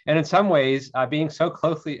calendar. And in some ways, being so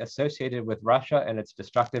closely associated with Russia and its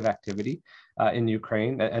destructive activity in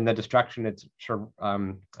Ukraine and the destruction it's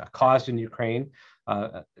caused in Ukraine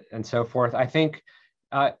and so forth, I think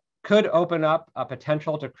could open up a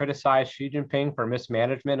potential to criticize Xi Jinping for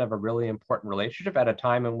mismanagement of a really important relationship at a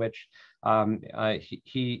time in which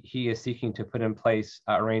he is seeking to put in place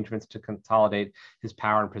arrangements to consolidate his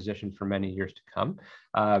power and position for many years to come.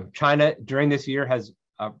 China during this year has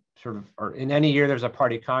or in any year there's a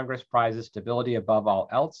party Congress, prizes stability above all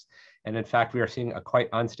else. And in fact, we are seeing a quite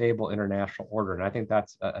unstable international order. And I think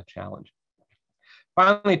that's a challenge.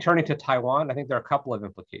 Finally, turning to Taiwan, I think there are a couple of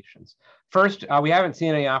implications. First, we haven't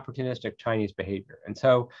seen any opportunistic Chinese behavior. And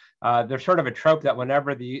so there's sort of a trope that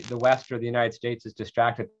whenever the West or the United States is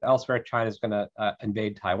distracted elsewhere, China is going to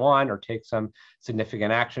invade Taiwan or take some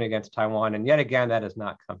significant action against Taiwan. And yet again, that has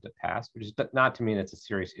not come to pass, which is not to mean it's a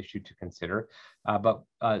serious issue to consider, but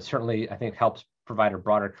certainly I think helps provide a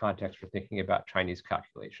broader context for thinking about Chinese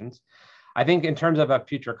calculations. I think in terms of a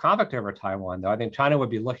future conflict over Taiwan, though, I think China would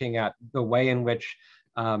be looking at the way in which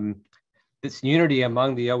this unity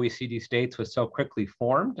among the OECD states was so quickly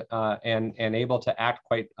formed and able to act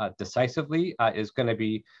quite decisively is going to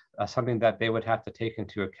be something that they would have to take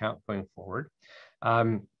into account going forward.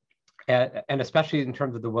 And especially in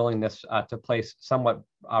terms of the willingness to place somewhat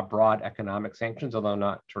broad economic sanctions, although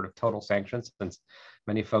not sort of total sanctions, since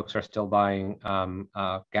many folks are still buying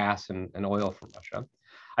gas and oil from Russia.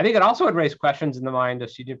 I think it also would raise questions in the mind of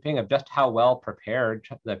Xi Jinping of just how well prepared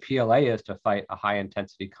the PLA is to fight a high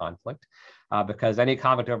intensity conflict. because any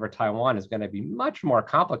conflict over Taiwan is going to be much more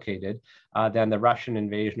complicated than the Russian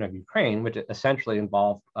invasion of Ukraine, which essentially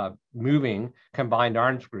involved moving combined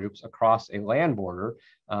arms groups across a land border.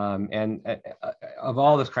 And of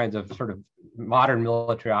all those kinds of sort of modern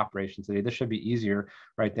military operations today, this should be easier,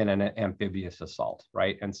 right, than an amphibious assault,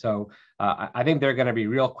 right? And so I think there are going to be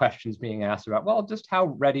real questions being asked about, well, just how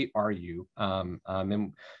ready are you?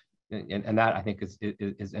 And that, I think,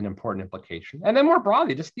 is an important implication. And then more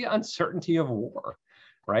broadly, just the uncertainty of war,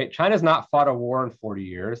 right? China's not fought a war in 40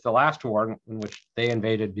 years. The last war in which they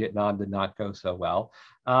invaded Vietnam did not go so well.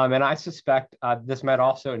 And I suspect this might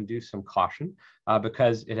also induce some caution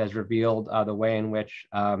because it has revealed the way in which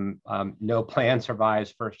no plan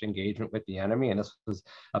survives first engagement with the enemy. And this was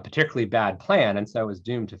a particularly bad plan, and so it was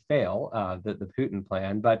doomed to fail, the Putin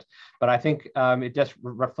plan. But I think it just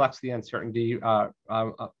reflects the uncertainty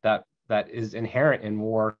that is inherent in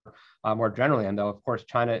war more generally. And though, of course,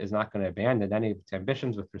 China is not going to abandon any of its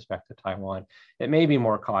ambitions with respect to Taiwan, it may be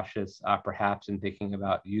more cautious, perhaps, in thinking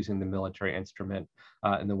about using the military instrument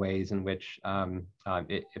in the ways in which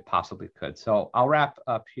it possibly could. So I'll wrap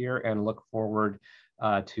up here and look forward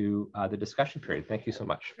to the discussion period. Thank you so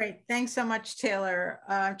much. Great. Thanks so much, Taylor.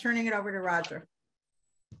 Turning it over to Roger.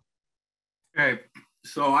 Okay,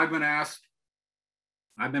 so I've been asked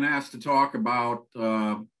to talk about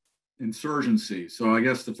insurgency. So I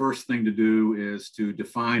guess the first thing to do is to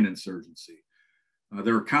define insurgency.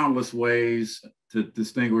 There are countless ways to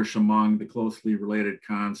distinguish among the closely related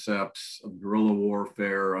concepts of guerrilla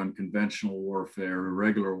warfare, unconventional warfare,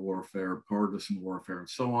 irregular warfare, partisan warfare, and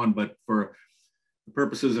so on. But for the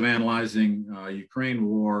purposes of analyzing Ukraine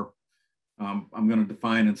war, I'm going to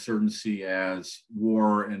define insurgency as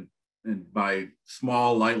war and by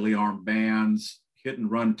small, lightly armed bands, hit and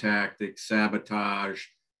run tactics, sabotage,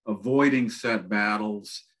 avoiding set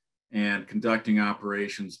battles, and conducting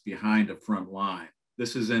operations behind a front line.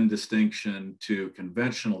 This is in distinction to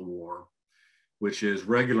conventional war, which is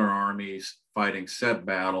regular armies fighting set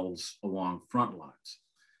battles along front lines.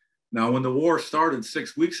 Now, when the war started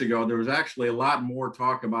 6 weeks ago, there was actually a lot more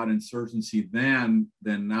talk about insurgency then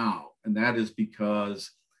than now. And that is because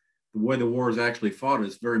the way the war is actually fought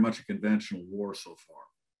is very much a conventional war so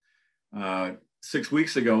far. 6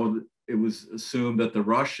 weeks ago, it was assumed that the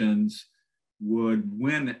Russians would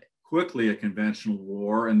win quickly a conventional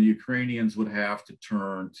war and the Ukrainians would have to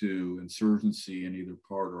turn to insurgency in either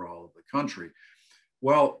part or all of the country.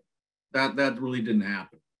 Well, that really didn't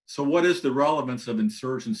happen. So what is the relevance of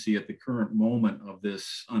insurgency at the current moment of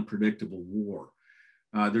this unpredictable war?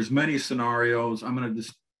 There's many scenarios. I'm going to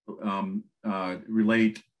just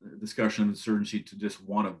relate the discussion of insurgency to just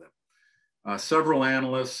one of them. Several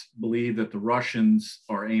analysts believe that the Russians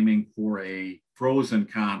are aiming for a frozen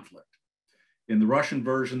conflict. In the Russian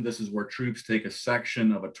version, this is where troops take a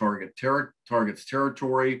section of a target's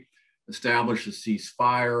territory, establish a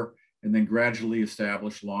ceasefire, and then gradually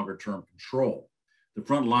establish longer-term control. The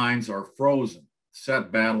front lines are frozen.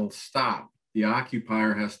 Set battles stop. The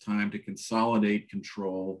occupier has time to consolidate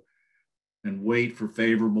control and wait for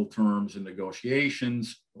favorable terms in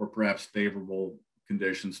negotiations or perhaps favorable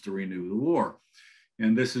conditions to renew the war.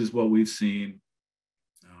 And this is what we've seen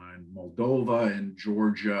in Moldova and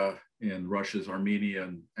Georgia, in Russia's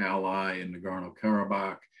Armenian ally in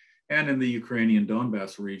Nagorno-Karabakh, and in the Ukrainian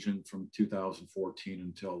Donbass region from 2014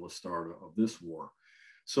 until the start of this war.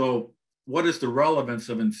 So what is the relevance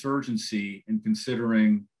of insurgency in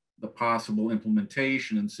considering the possible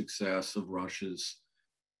implementation and success of Russia's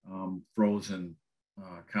frozen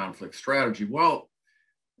conflict strategy? Well,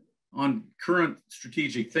 on current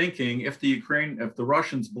strategic thinking, if the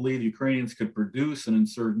Russians believe Ukrainians could produce an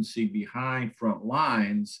insurgency behind front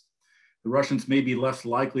lines, the Russians may be less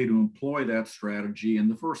likely to employ that strategy in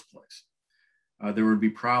the first place. There would be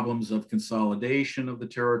problems of consolidation of the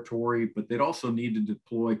territory, but they'd also need to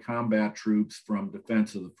deploy combat troops from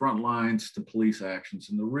defense of the front lines to police actions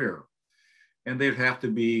in the rear. And they'd have to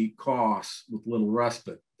be costs with little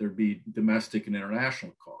respite. There'd be domestic and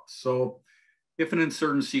international costs. So if an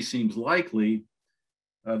insurgency seems likely,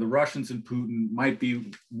 the Russians and Putin might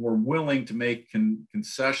be more willing to make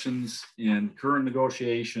concessions in current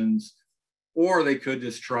negotiations, or they could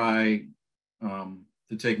just try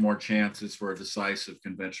to take more chances for a decisive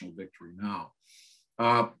conventional victory now.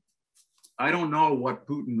 I don't know what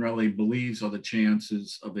Putin really believes are the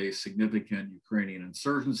chances of a significant Ukrainian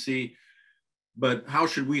insurgency, but how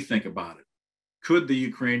should we think about it? Could the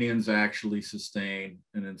Ukrainians actually sustain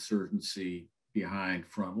an insurgency behind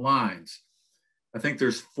front lines? I think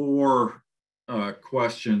there's four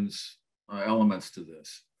elements to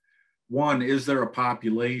this. One, is there a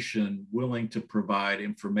population willing to provide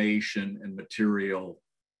information and material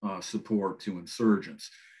support to insurgents.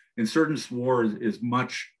 Insurgents war is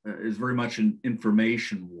very much an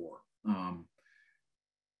information war.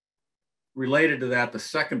 Related to that, the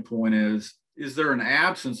second point is there an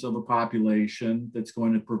absence of a population that's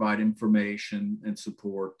going to provide information and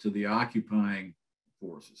support to the occupying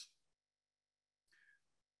forces?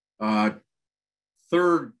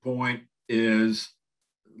 Third point is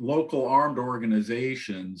local armed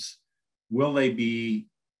organizations, will they be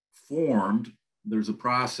formed? There's a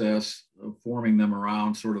process of forming them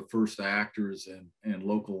around sort of first actors and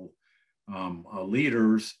local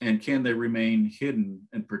leaders, and can they remain hidden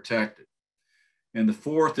and protected? And the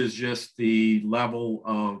fourth is just the level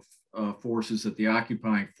of forces that the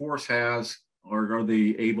occupying force has, or are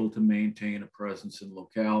they able to maintain a presence in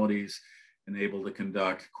localities and able to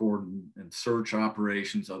conduct cordon and search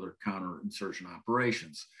operations, other counterinsurgent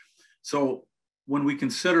operations? So when we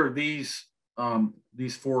consider these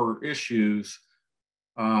four issues,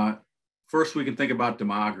 first we can think about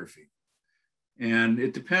demography. And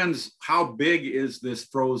it depends, how big is this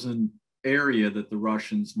frozen area that the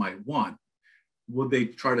Russians might want? Would they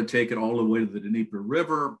try to take it all the way to the Dnieper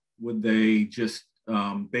River? Would they just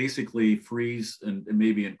basically freeze and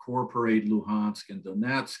maybe incorporate Luhansk and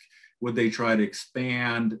Donetsk? Would they try to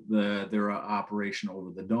expand their operation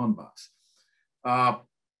over the Donbass?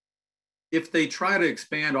 If they try to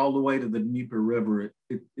expand all the way to the Dnieper River,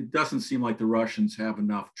 it doesn't seem like the Russians have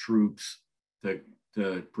enough troops to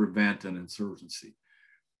prevent an insurgency.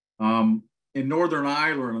 In Northern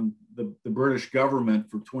Ireland, the British government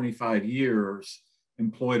for 25 years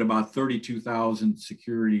employed about 32,000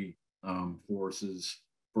 security forces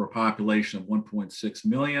for a population of 1.6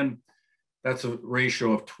 million. That's a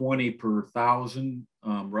ratio of 20 per 1,000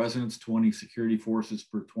 residents, 20 security forces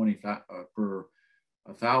per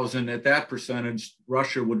 1,000. At that percentage,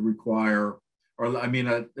 Russia would require,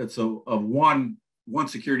 it's of one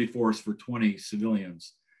security force for 20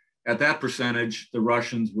 civilians. At that percentage, the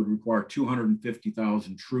Russians would require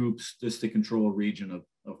 250,000 troops just to control a region of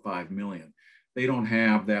 5 million. They don't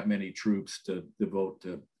have that many troops to devote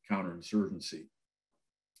to counterinsurgency.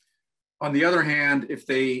 On the other hand, if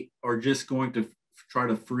they are just going to try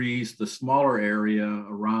to freeze the smaller area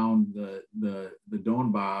around the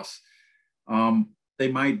Donbass,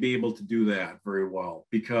 they might be able to do that very well,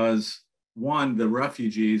 because one, the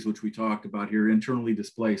refugees, which we talked about here, internally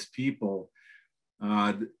displaced people,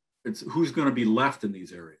 it's who's going to be left in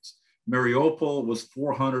these areas. Mariupol was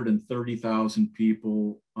 430,000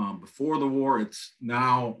 people before the war. It's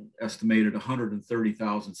now estimated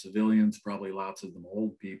 130,000 civilians, probably lots of them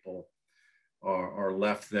old people, are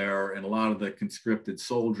left there, and a lot of the conscripted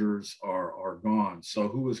soldiers are gone. So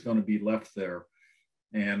who is going to be left there?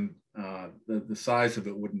 And the size of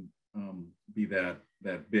it wouldn't be that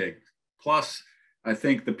big. Plus, I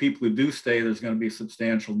think the people who do stay, there's going to be a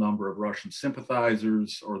substantial number of Russian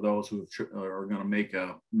sympathizers, or those who are going to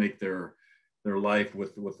make their life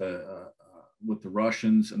with the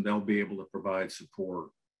Russians, and they'll be able to provide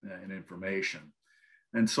support and information.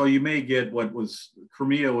 And so you may get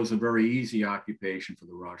Crimea was a very easy occupation for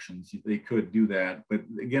the Russians. They could do that, but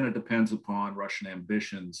again, it depends upon Russian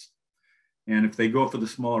ambitions. And if they go for the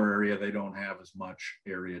smaller area, they don't have as much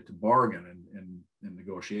area to bargain in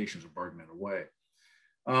negotiations or bargain it away.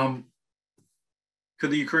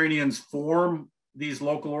 Could the Ukrainians form these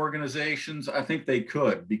local organizations? I think they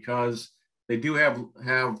could, because they do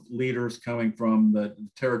have leaders coming from the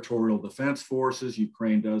territorial defense forces.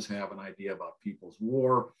 Ukraine does have an idea about People's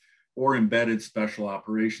War, or embedded special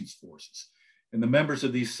operations forces. And the members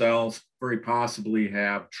of these cells very possibly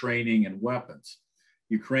have training and weapons.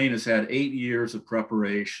 Ukraine has had 8 years of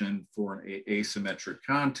preparation for an asymmetric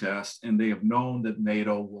contest, and they have known that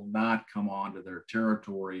NATO will not come onto their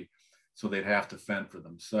territory, so they'd have to fend for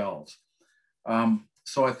themselves.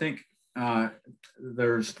 So I think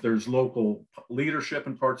there's local leadership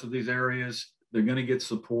in parts of these areas. They're going to get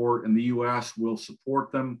support, and the U.S. will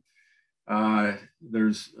support them.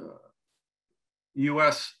 There's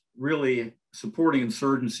U.S. really supporting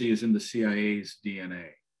insurgency is in the CIA's DNA.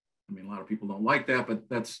 I mean, a lot of people don't like that, but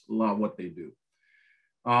that's a lot of what they do.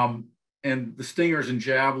 And the Stingers and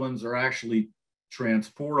Javelins are actually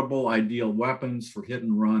transportable, ideal weapons for hit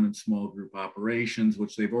and run and small group operations,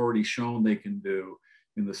 which they've already shown they can do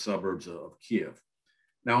in the suburbs of Kiev.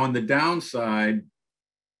 Now, on the downside,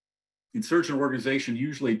 insurgent organization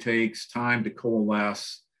usually takes time to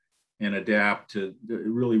coalesce and adapt to. It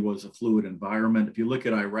really was a fluid environment. If you look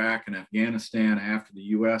at Iraq and Afghanistan after the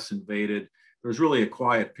US invaded, there was really a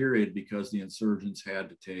quiet period because the insurgents had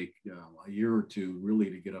to take a year or two really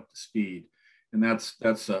to get up to speed. And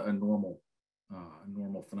that's a normal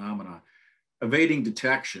phenomena. evading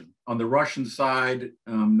detection. On the Russian side,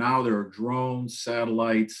 now there are drones,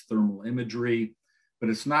 satellites, thermal imagery, but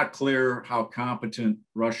it's not clear how competent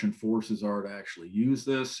Russian forces are to actually use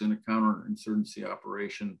this in a counterinsurgency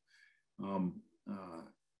operation.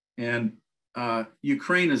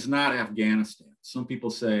 Ukraine is not Afghanistan. Some people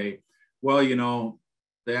say, well, you know,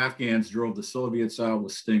 the Afghans drove the Soviets out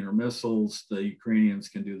with Stinger missiles. The Ukrainians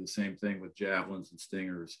can do the same thing with Javelins and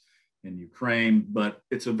Stingers in Ukraine, but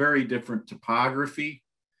it's a very different topography.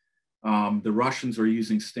 The Russians are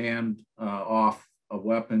using standoff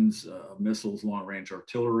weapons, missiles, long-range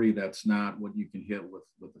artillery. That's not what you can hit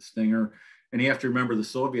with the Stinger. And you have to remember the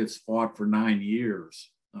Soviets fought for 9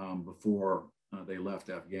 years before they left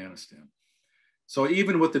Afghanistan. So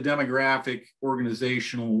even with the demographic,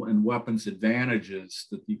 organizational, and weapons advantages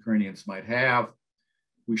that the Ukrainians might have,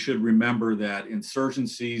 we should remember that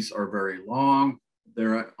insurgencies are very long.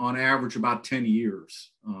 They're on average about 10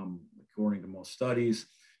 years, according to most studies.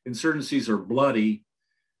 Insurgencies are bloody.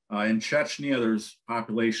 In Chechnya, there's a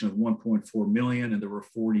population of 1.4 million, and there were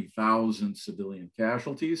 40,000 civilian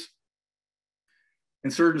casualties.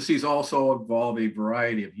 Insurgencies also involve a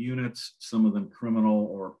variety of units, some of them criminal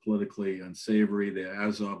or politically unsavory. The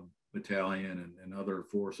Azov battalion and other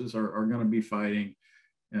forces are going to be fighting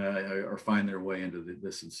or find their way into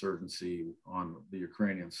this insurgency on the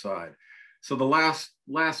Ukrainian side. So the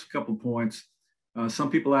last couple points, some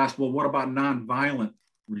people ask, well, what about nonviolent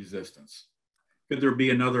resistance? Could there be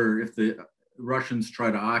another, if the Russians try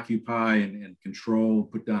to occupy and control,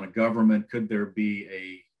 put down a government, could there be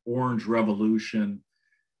a orange revolution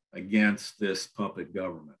against this puppet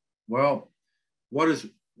government? Well,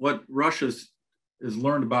 what Russia has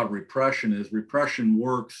learned about repression is repression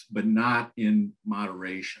works, but not in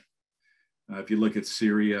moderation. If you look at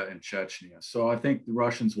Syria and Chechnya. So I think the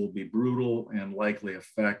Russians will be brutal and likely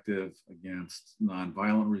effective against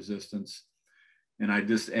nonviolent resistance. And I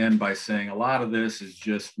just end by saying a lot of this is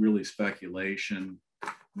just really speculation.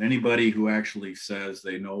 And anybody who actually says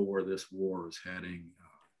they know where this war is heading,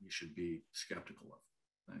 you should be skeptical of.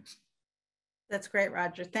 Thanks. That's great,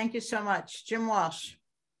 Roger. Thank you so much. Jim Walsh.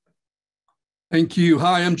 Thank you.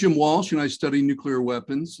 Hi, I'm Jim Walsh, and I study nuclear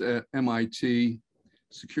weapons at MIT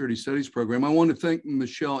Security Studies program. I want to thank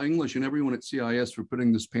Michelle English and everyone at CIS for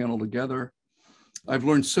putting this panel together. I've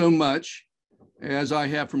learned so much, as I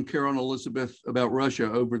have from Carol and Elizabeth, about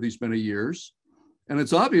Russia over these many years. And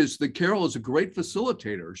it's obvious that Carol is a great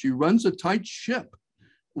facilitator. She runs a tight ship,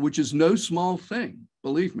 which is no small thing,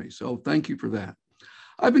 believe me. So thank you for that.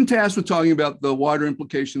 I've been tasked with talking about the wider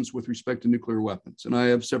implications with respect to nuclear weapons, and I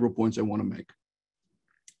have several points I want to make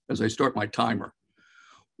as I start my timer.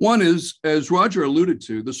 One is, as Roger alluded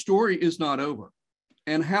to, the story is not over,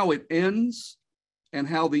 and how it ends and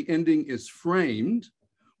how the ending is framed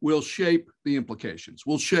will shape the implications,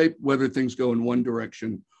 will shape whether things go in one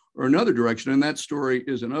direction or another direction, and that story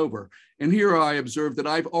isn't over. And here I observe that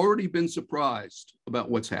I've already been surprised about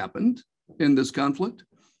what's happened in this conflict.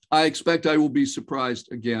 I expect I will be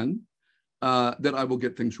surprised again, that I will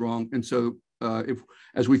get things wrong. And so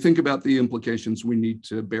as we think about the implications, we need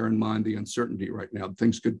to bear in mind the uncertainty right now.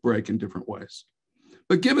 Things could break in different ways.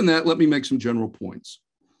 But given that, let me make some general points.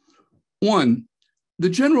 One, the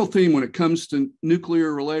general theme when it comes to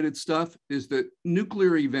nuclear related stuff is that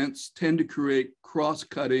nuclear events tend to create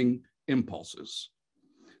cross-cutting impulses.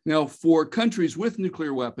 Now, for countries with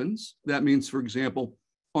nuclear weapons, that means, for example,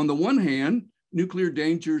 on the one hand, nuclear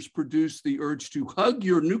dangers produce the urge to hug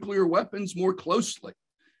your nuclear weapons more closely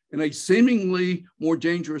in a seemingly more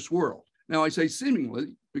dangerous world. Now, I say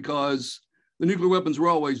seemingly because the nuclear weapons were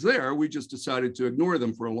always there. We just decided to ignore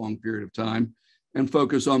them for a long period of time and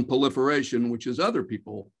focus on proliferation, which is other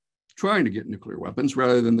people trying to get nuclear weapons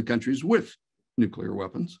rather than the countries with nuclear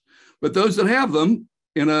weapons. But those that have them,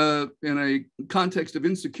 in a context of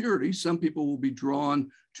insecurity, some people will be drawn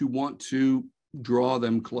to want to draw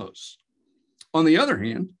them close. On the other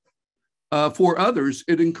hand, for others,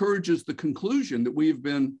 it encourages the conclusion that we've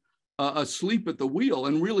been asleep at the wheel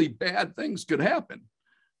and really bad things could happen.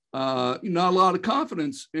 Not a lot of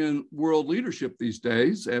confidence in world leadership these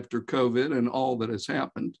days after COVID and all that has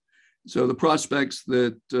happened. So the prospects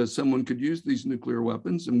that someone could use these nuclear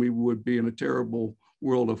weapons and we would be in a terrible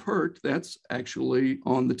world of hurt, that's actually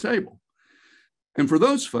on the table. And for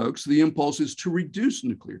those folks, the impulse is to reduce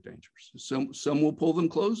nuclear dangers. Some will pull them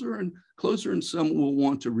closer, and some will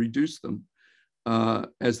want to reduce them,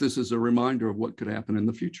 as this is a reminder of what could happen in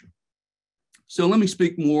the future. So let me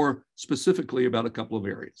speak more specifically about a couple of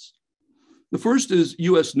areas. The first is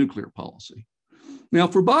US nuclear policy. Now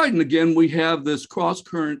for Biden, again, we have this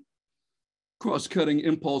cross-cutting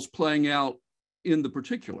impulse playing out in the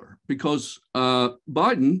particular, because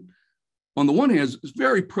Biden, on the one hand, is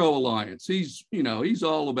very pro-alliance. He's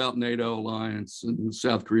all about NATO alliance and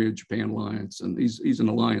South Korea, Japan alliance, and he's an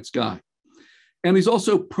alliance guy. And he's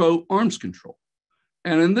also pro-arms control.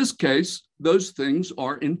 And in this case, those things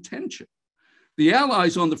are in tension. The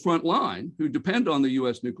allies on the front line, who depend on the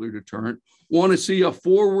US nuclear deterrent, want to see a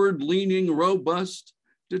forward-leaning, robust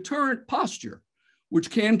deterrent posture, which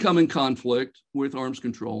can come in conflict with arms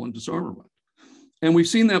control and disarmament. And we've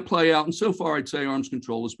seen that play out. And so far, I'd say arms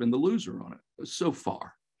control has been the loser on it, so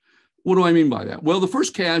far. What do I mean by that? Well, the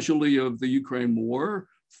first casualty of the Ukraine war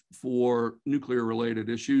for nuclear-related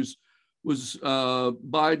issues was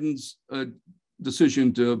Biden's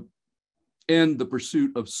decision to end the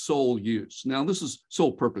pursuit of sole use. Now, this is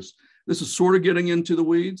sole purpose. This is sort of getting into the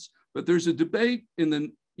weeds, but there's a debate in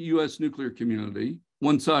the US nuclear community,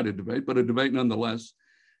 one-sided debate, but a debate nonetheless,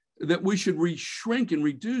 that we should shrink and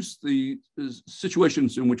reduce the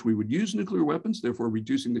situations in which we would use nuclear weapons, therefore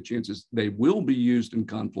reducing the chances they will be used in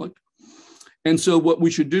conflict. And so what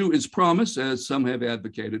we should do is promise, as some have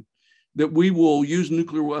advocated, that we will use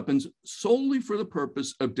nuclear weapons solely for the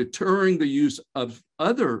purpose of deterring the use of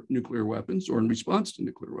other nuclear weapons or in response to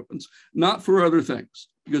nuclear weapons, not for other things.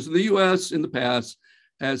 Because the US in the past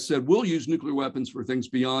has said, we'll use nuclear weapons for things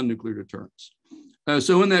beyond nuclear deterrence.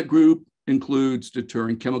 So in that group includes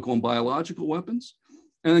deterring chemical and biological weapons.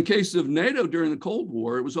 And in the case of NATO during the Cold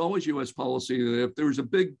War, it was always US policy that if there was a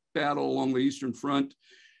big battle along the Eastern Front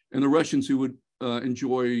and the Russians who would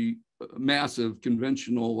enjoy massive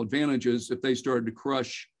conventional advantages, if they started to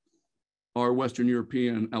crush our Western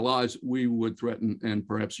European allies, we would threaten and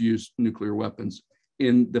perhaps use nuclear weapons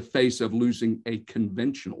in the face of losing a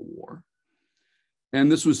conventional war. And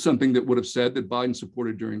this was something that would have said that Biden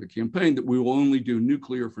supported during the campaign, that we will only do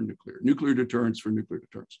nuclear for nuclear deterrence for nuclear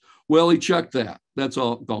deterrence. Well, he checked that. That's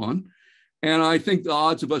all gone. And I think the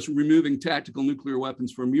odds of us removing tactical nuclear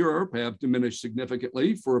weapons from Europe have diminished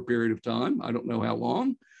significantly for a period of time. I don't know how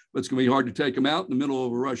long, but it's going to be hard to take them out in the middle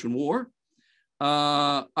of a Russian war.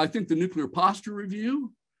 I think the nuclear posture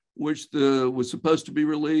review, which was supposed to be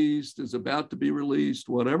released, is about to be released,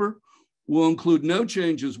 whatever, will include no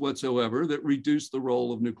changes whatsoever that reduce the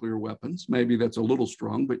role of nuclear weapons. Maybe that's a little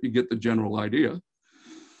strong, but you get the general idea.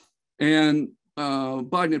 And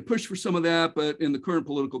Biden had pushed for some of that, but in the current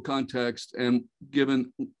political context and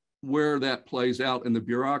given where that plays out in the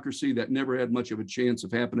bureaucracy, that never had much of a chance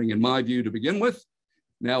of happening, in my view, to begin with.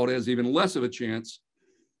 Now it has even less of a chance.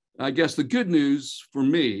 I guess the good news for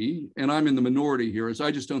me, and I'm in the minority here, is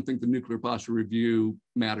I just don't think the nuclear posture review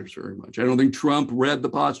matters very much. I don't think Trump read the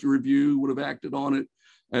posture review, would have acted on it.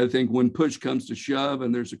 I think when push comes to shove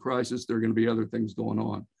and there's a crisis, there are going to be other things going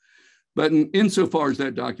on. But insofar as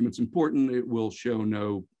that document's important, it will show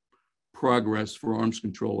no progress for arms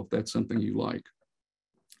control if that's something you like.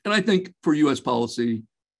 And I think for US policy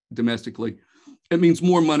domestically, it means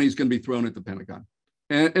more money is going to be thrown at the Pentagon.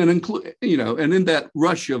 And in that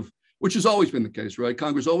rush of, which has always been the case, right?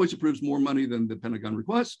 Congress always approves more money than the Pentagon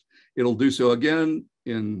requests. It'll do so again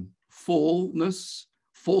in fulsomeness,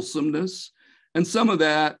 and some of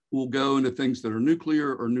that will go into things that are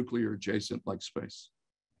nuclear or nuclear adjacent, like space.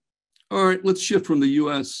 All right, let's shift from the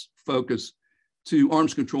US focus to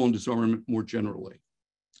arms control and disarmament more generally.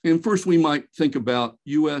 And first, we might think about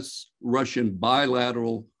US-Russian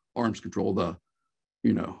bilateral arms control, the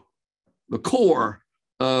core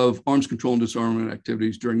of arms control and disarmament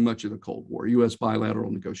activities during much of the Cold War, US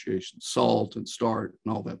bilateral negotiations, SALT and Starr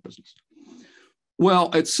and all that business.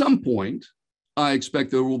 Well, at some point, I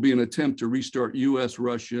expect there will be an attempt to restart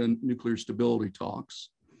US-Russian nuclear stability talks.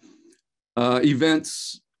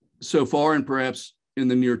 Events so far and perhaps in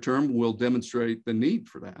the near term will demonstrate the need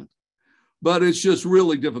for that. But it's just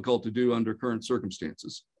really difficult to do under current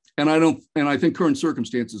circumstances. And I think current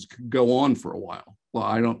circumstances could go on for a while.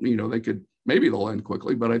 Well, maybe they'll end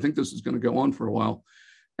quickly, but I think this is going to go on for a while.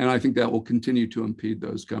 And I think that will continue to impede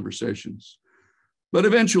those conversations. But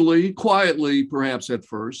eventually, quietly, perhaps at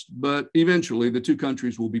first, but eventually the two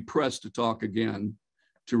countries will be pressed to talk again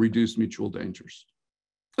to reduce mutual dangers.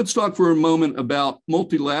 Let's talk for a moment about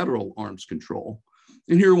multilateral arms control.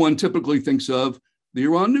 And here one typically thinks of the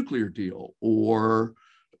Iran nuclear deal or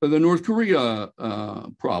the North Korea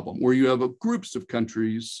problem, where you have groups of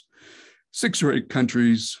countries, 6 or 8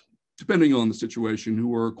 countries, depending on the situation,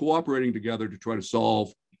 who are cooperating together to try to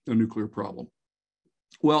solve a nuclear problem.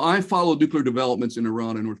 Well, I followed nuclear developments in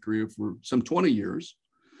Iran and North Korea for some 20 years.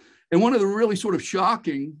 And one of the really sort of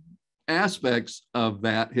shocking aspects of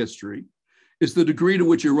that history is the degree to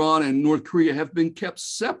which Iran and North Korea have been kept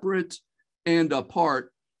separate and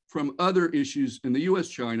apart from other issues in the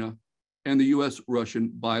US-China and the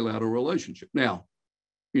US-Russian bilateral relationship. Now,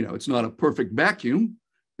 it's not a perfect vacuum,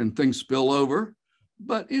 and things spill over.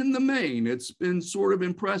 But in the main, it's been sort of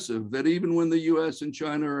impressive that even when the US and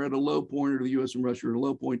China are at a low point, or the US and Russia are at a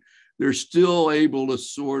low point, they're still able to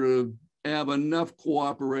sort of have enough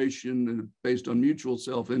cooperation based on mutual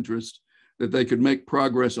self-interest that they could make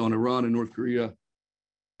progress on Iran and North Korea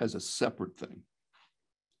as a separate thing.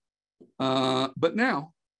 But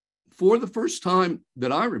now, for the first time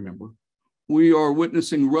that I remember, we are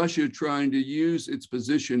witnessing Russia trying to use its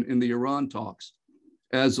position in the Iran talks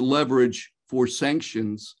as leverage for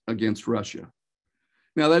sanctions against Russia.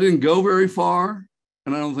 Now, that didn't go very far,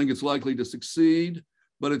 and I don't think it's likely to succeed,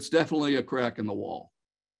 but it's definitely a crack in the wall.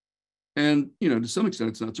 And, you know, to some extent,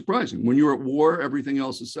 it's not surprising. When you're at war, everything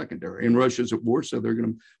else is secondary. And Russia's at war, so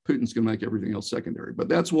Putin's going to make everything else secondary. But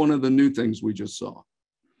that's one of the new things we just saw.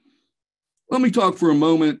 Let me talk for a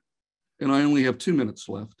moment, and I only have 2 minutes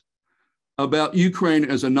left, about Ukraine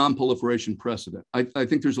as a non-proliferation precedent. I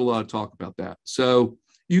think there's a lot of talk about that. So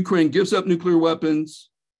Ukraine gives up nuclear weapons,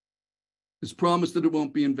 is promised that it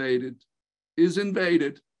won't be invaded, is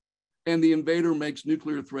invaded, and the invader makes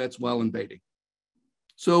nuclear threats while invading.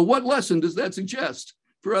 So what lesson does that suggest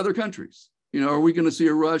for other countries? You know, are we going to see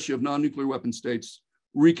a rush of non-nuclear weapon states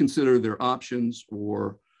reconsider their options,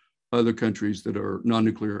 or other countries that are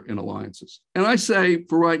non-nuclear in alliances? And I say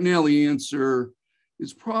for right now, the answer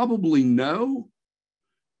is probably no.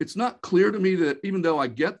 It's not clear to me that, even though I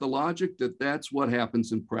get the logic, that that's what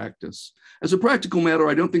happens in practice. As a practical matter,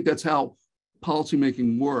 I don't think that's how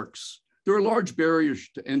policymaking works. There are large barriers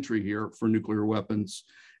to entry here for nuclear weapons.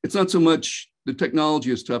 It's not so much the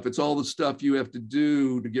technology is tough, it's all the stuff you have to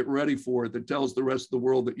do to get ready for it that tells the rest of the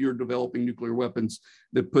world that you're developing nuclear weapons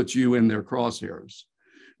that puts you in their crosshairs.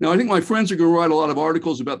 Now, I think my friends are going to write a lot of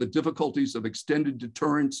articles about the difficulties of extended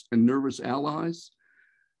deterrence and nervous allies.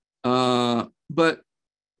 But,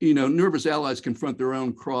 you know, nervous allies confront their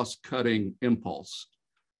own cross-cutting impulse.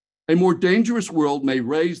 A more dangerous world may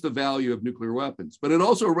raise the value of nuclear weapons, but it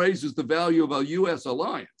also raises the value of a US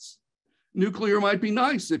alliance. Nuclear might be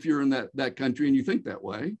nice if you're in that country and you think that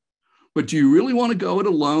way, but do you really want to go it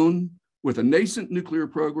alone with a nascent nuclear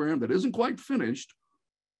program that isn't quite finished?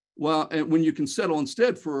 Well, and when you can settle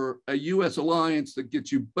instead for a US alliance that gets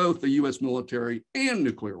you both the US military and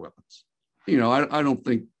nuclear weapons. You know, I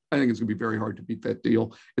think it's going to be very hard to beat that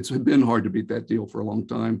deal. It's been hard to beat that deal for a long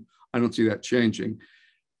time. I don't see that changing.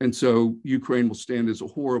 And so Ukraine will stand as a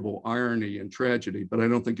horrible irony and tragedy, but I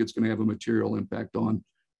don't think it's going to have a material impact on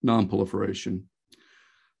non-proliferation.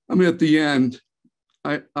 I mean, at the end,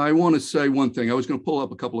 I want to say one thing. I was going to pull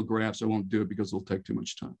up a couple of graphs. I won't do it because it'll take too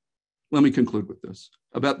much time. Let me conclude with this,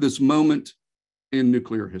 about this moment in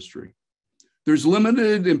nuclear history. There's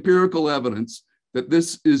limited empirical evidence that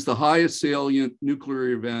this is the highest salient nuclear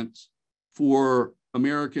event for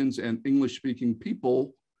Americans and English-speaking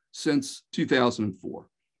people since 2004.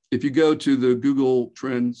 If you go to the Google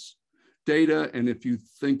Trends data, and if you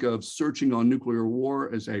think of searching on nuclear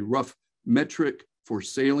war as a rough metric for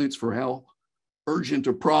salience for how urgent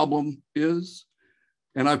a problem is,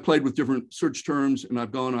 and I've played with different search terms, and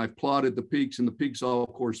I've plotted the peaks, and the peaks all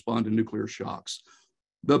correspond to nuclear shocks.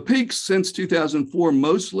 The peaks since 2004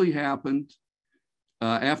 mostly happened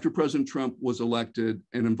after President Trump was elected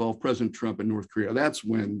and involved President Trump and North Korea. That's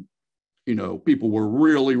when, you know, people were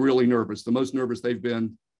really, really nervous, the most nervous they've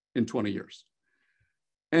been in 20 years.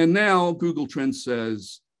 And now Google Trends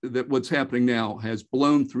says that what's happening now has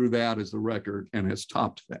blown through that as the record and has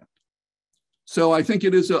topped that. So I think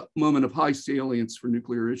it is a moment of high salience for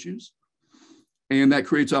nuclear issues. And that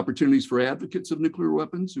creates opportunities for advocates of nuclear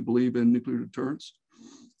weapons who believe in nuclear deterrence.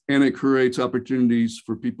 And it creates opportunities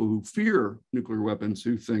for people who fear nuclear weapons,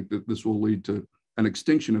 who think that this will lead to an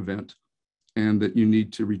extinction event and that you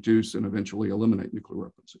need to reduce and eventually eliminate nuclear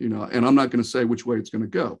weapons. You know, and I'm not going to say which way it's going to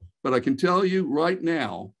go, but I can tell you right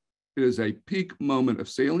now, it is a peak moment of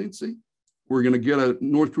saliency. We're going to get a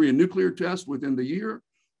North Korean nuclear test within the year.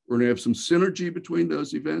 We're going to have some synergy between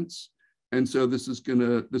those events. And so this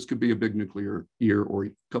could be a big nuclear year or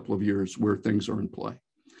a couple of years where things are in play.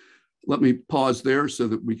 Let me pause there so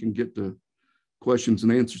that we can get to questions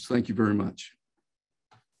and answers. Thank you very much.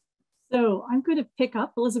 So I'm going to pick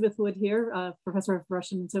up Elizabeth Wood here, professor of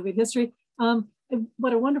Russian and Soviet history.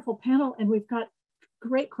 What a wonderful panel, and we've got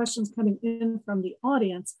great questions coming in from the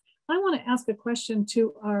audience. I want to ask a question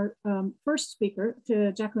to our first speaker,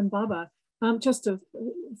 to Jacqueline Bhabha, just to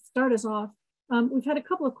start us off. We've had a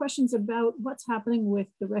couple of questions about what's happening with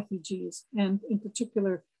the refugees, and in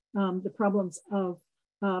particular, the problems of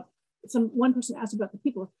one person asked about the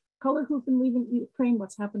people of color who've been leaving Ukraine,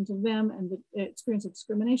 what's happened to them, and the experience of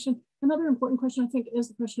discrimination. Another important question, I think, is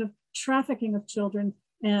the question of trafficking of children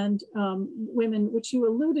and women, which you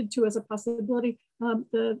alluded to as a possibility.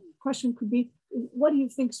 The question could be, what do you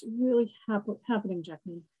think is really happening,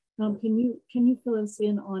 Jacqueline? Can you fill us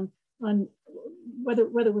in on whether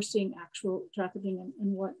we're seeing actual trafficking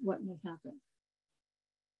and what may happen?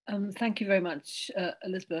 Thank you very much,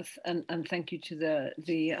 Elizabeth, and thank you to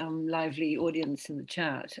the lively audience in the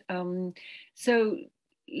chat. So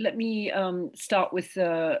let me start with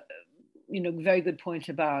the very good point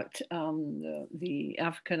about the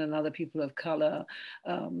African and other people of color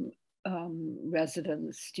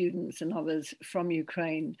residents, students, and others from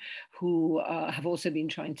Ukraine who have also been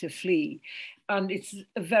trying to flee. And it's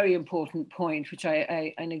a very important point, which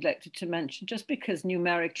I neglected to mention, just because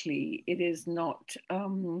numerically it is not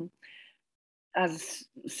as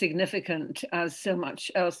significant as so much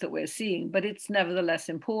else that we're seeing, but it's nevertheless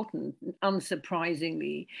important.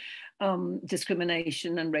 Unsurprisingly,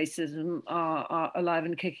 discrimination and racism are alive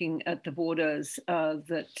and kicking at the borders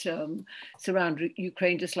that surround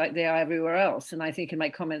Ukraine, just like they are everywhere else. And I think in my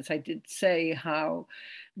comments, I did say how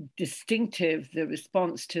distinctive the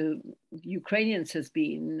response to Ukrainians has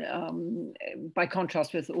been, by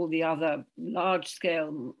contrast with all the other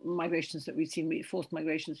large-scale migrations that we've seen, forced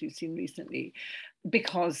migrations we've seen recently,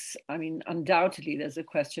 because, I mean, undoubtedly there's a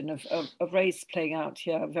question of race playing out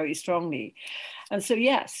here very strongly. And so,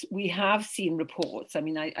 yes, we have seen reports. I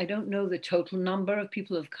mean, I don't know the total number of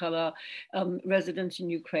people of color resident in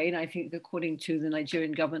Ukraine. I think according to the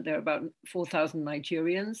Nigerian government, there are about 4,000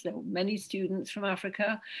 Nigerians. There were many students from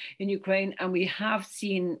Africa in Ukraine, and we have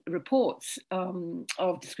seen reports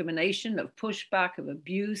of discrimination, of pushback, of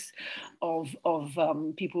abuse, of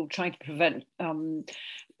people trying to prevent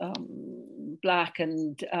Black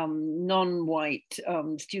and non-white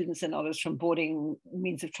students and others from boarding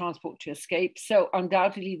means of transport to escape. So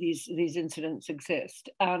undoubtedly these incidents exist,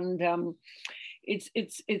 and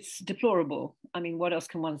it's deplorable. I mean, what else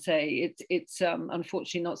can one say? It's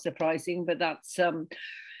unfortunately not surprising, but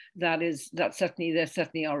there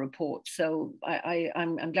certainly are reports. So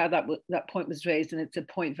I'm glad that point was raised, and it's a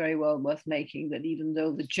point very well worth making, that even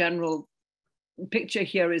though the general picture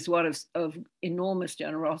here is one of enormous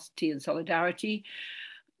generosity and solidarity,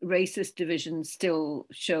 racist divisions still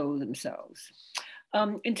show themselves.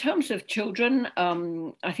 In terms of children,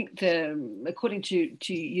 I think according to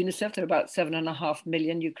UNICEF, there are about 7.5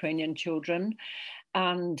 million Ukrainian children.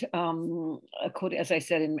 And as I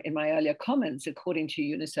said in my earlier comments, according to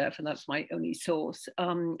UNICEF, and that's my only source,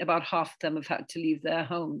 about half of them have had to leave their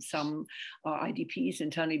homes. Some are IDPs,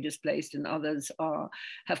 internally displaced, and others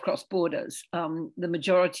have crossed borders. The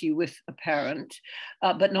majority with a parent,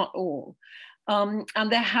 but not all. And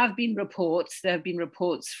there have been reports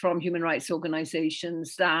from human rights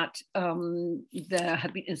organizations that there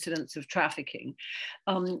have been incidents of trafficking.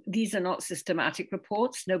 These are not systematic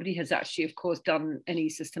reports. Nobody has actually, of course, done any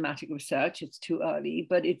systematic research. It's too early,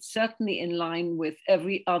 but it's certainly in line with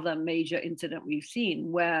every other major incident we've seen,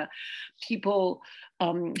 where people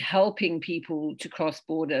helping people to cross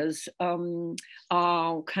borders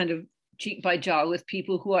are kind of cheek by jowl with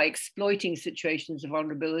people who are exploiting situations of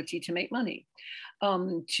vulnerability to make money,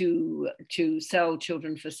 to sell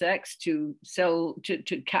children for sex, to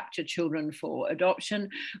capture children for adoption.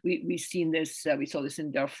 We've seen this. We saw this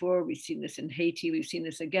in Darfur. We've seen this in Haiti. We've seen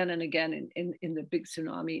this again and again in the big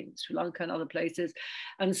tsunami in Sri Lanka and other places.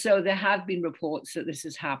 And so there have been reports that this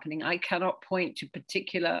is happening. I cannot point to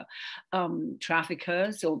particular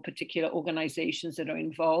traffickers or particular organizations that are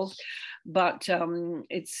involved, but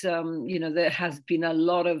it's there has been a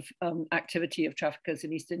lot of activity of traffickers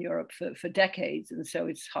in Eastern Europe for decades, and so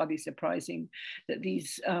it's hardly surprising that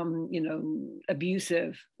these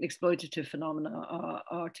abusive, exploitative phenomena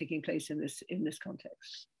are taking place in this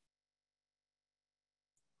context.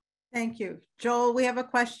 Thank you, Joel. We have a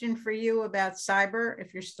question for you about cyber,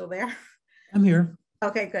 if you're still there. I'm here.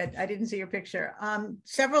 Okay, good. I didn't see your picture.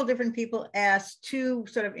 Several different people asked two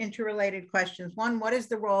sort of interrelated questions. One, what is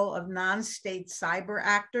the role of non-state cyber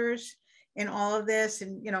actors in all of this?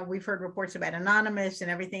 And, we've heard reports about Anonymous and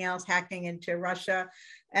everything else hacking into Russia.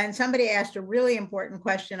 And somebody asked a really important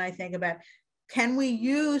question, I think, about, can we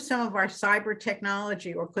use some of our cyber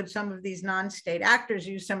technology, or could some of these non-state actors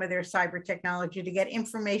use some of their cyber technology to get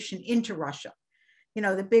information into Russia?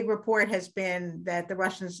 The big report has been that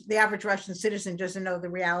the average Russian citizen doesn't know the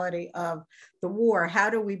reality of the war. How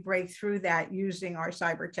do we break through that using our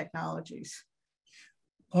cyber technologies?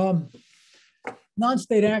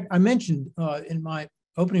 Non-state act. I mentioned in my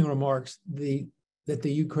opening remarks that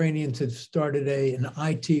the Ukrainians have started an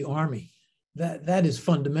IT army. That is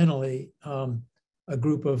fundamentally a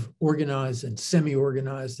group of organized and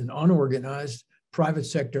semi-organized and unorganized private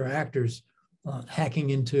sector actors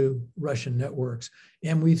hacking into Russian networks.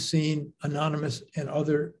 And we've seen Anonymous and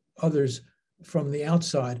others from the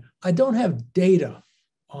outside. I don't have data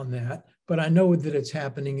on that, but I know that it's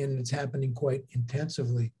happening, and it's happening quite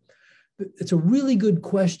intensively. It's a really good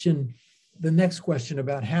question, the next question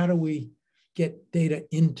about how do we get data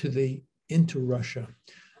into Russia.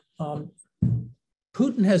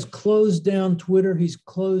 Putin has closed down Twitter. He's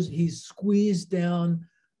squeezed down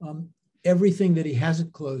everything that he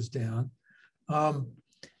hasn't closed down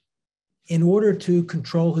in order to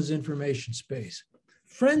control his information space.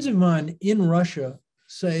 Friends of mine in Russia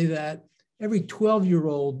say that every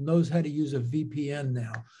 12-year-old knows how to use a VPN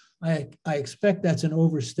now. I expect that's an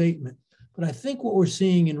overstatement, but I think what we're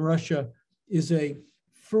seeing in Russia is a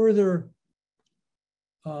further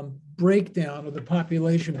breakdown of the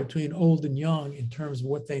population between old and young in terms of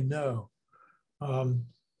what they know.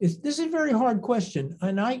 This is a very hard question.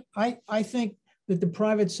 And I think that the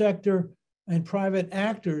private sector and private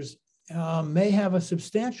actors may have a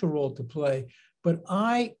substantial role to play, but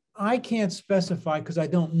I can't specify, because I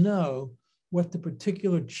don't know what the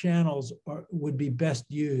particular channels would be best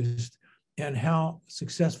used and how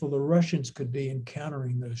successful the Russians could be in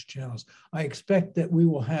countering those channels. I expect that we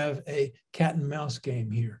will have a cat and mouse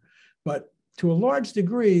game here, but to a large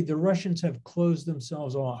degree, the Russians have closed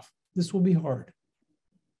themselves off. This will be hard.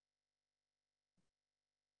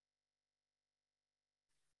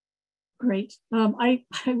 Great. I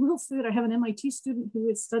will say that I have an MIT student who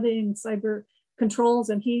is studying cyber controls,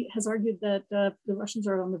 and he has argued that the Russians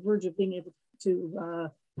are on the verge of being able to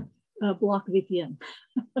block VPN.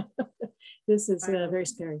 This is very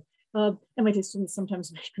scary. MIT students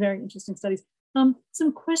sometimes make very interesting studies.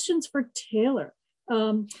 Some questions for Taylor.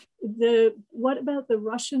 What about the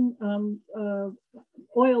Russian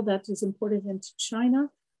oil that is imported into China?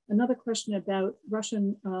 Another question about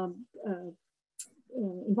Russian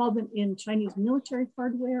involvement in Chinese military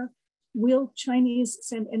hardware. Will Chinese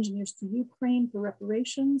send engineers to Ukraine for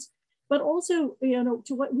reparations? But also,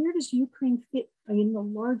 where does Ukraine fit in the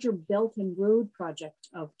larger Belt and Road project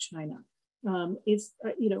of China? Are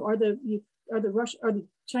the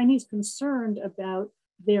Chinese concerned about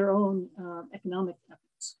their own economic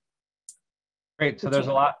efforts? Great. So there's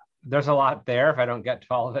a lot there. If I don't get to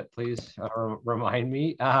all of it, please remind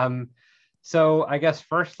me. So I guess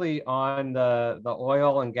firstly on the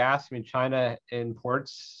oil and gas, I mean, China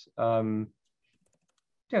imports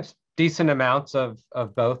decent amounts of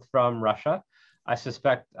both from Russia. I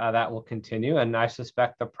suspect that will continue, and I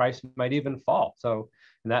suspect the price might even fall. So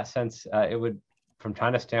in that sense, it would, from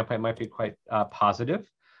China's standpoint, might be quite positive,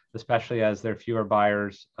 especially as there are fewer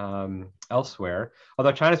buyers elsewhere.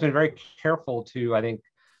 Although China's been very careful to, I think,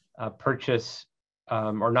 purchase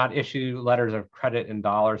or not issue letters of credit in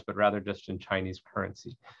dollars, but rather just in Chinese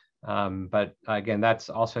currency. But again, that's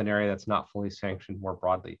also an area that's not fully sanctioned more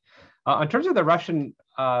broadly. In terms of the Russian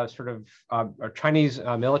or Chinese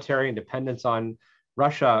military and dependence on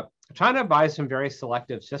Russia, China buys some very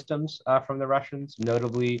selective systems from the Russians,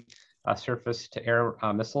 notably surface-to-air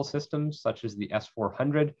missile systems such as the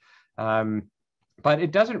S-400. But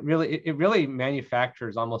it doesn't really, it really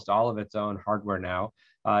manufactures almost all of its own hardware now.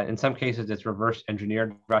 In some cases, it's reverse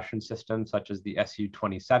engineered Russian systems such as the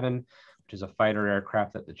Su-27, which is a fighter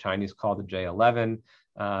aircraft that the Chinese call the J-11.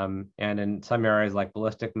 And in some areas like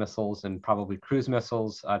ballistic missiles and probably cruise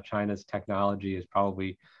missiles, China's technology is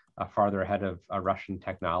probably farther ahead of Russian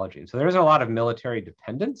technology. And so there's a lot of military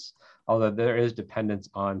dependence, although there is dependence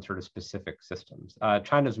on sort of specific systems.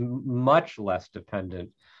 China's much less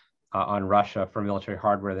dependent on Russia for military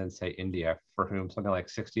hardware than, say, India, for whom something like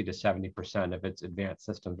 60 to 70% of its advanced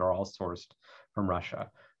systems are all sourced from Russia,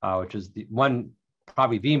 which is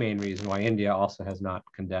probably the main reason why India also has not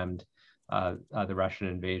condemned the Russian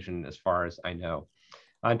invasion, as far as I know.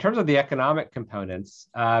 In terms of the economic components,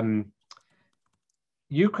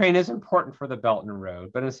 Ukraine is important for the Belt and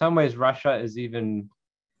Road, but in some ways, Russia is even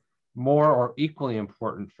more or equally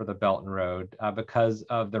important for the Belt and Road because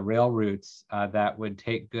of the rail routes that would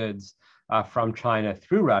take goods from China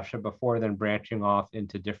through Russia before then branching off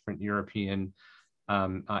into different European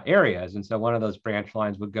areas. And so one of those branch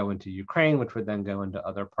lines would go into Ukraine, which would then go into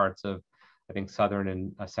other parts of, I think, Southern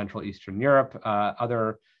and Central Eastern Europe.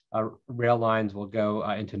 Other rail lines will go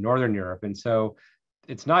into Northern Europe. And so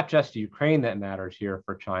it's not just Ukraine that matters here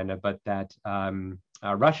for China, but that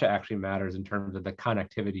Russia actually matters in terms of the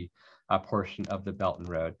connectivity portion of the Belt and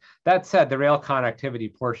Road. That said, the rail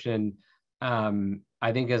connectivity portion,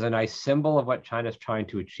 I think, is a nice symbol of what China's trying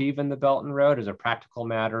to achieve in the Belt and Road. As a practical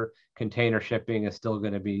matter, container shipping is still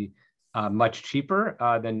going to be much cheaper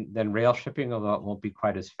than rail shipping, although it won't be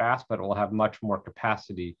quite as fast, but it will have much more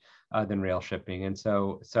capacity than rail shipping. And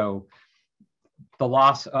so the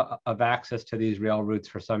loss of access to these rail routes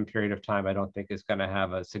for some period of time, I don't think is going to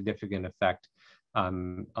have a significant effect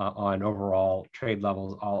on overall trade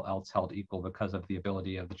levels, all else held equal, because of the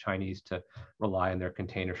ability of the Chinese to rely on their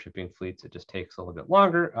container shipping fleets. It just takes a little bit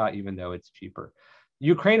longer, even though it's cheaper.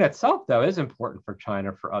 Ukraine itself, though, is important for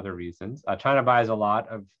China for other reasons. China buys a lot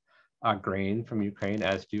of grain from Ukraine,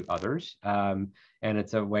 as do others. And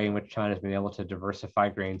it's a way in which China has been able to diversify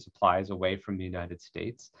grain supplies away from the United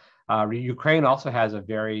States. Ukraine also has a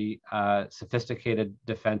very sophisticated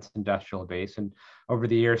defense industrial base. And over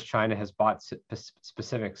the years, China has bought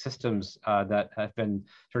specific systems that have been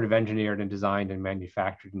sort of engineered and designed and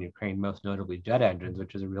manufactured in Ukraine, most notably jet engines,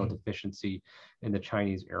 which is a real deficiency in the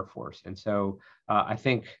Chinese Air Force. And so I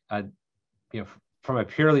think, from a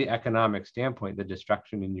purely economic standpoint, the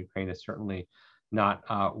destruction in Ukraine is certainly not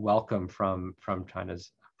welcome from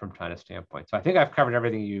China's standpoint. So I think I've covered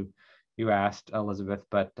everything you asked, Elizabeth,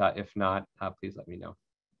 but if not, please let me know.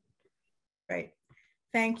 Great.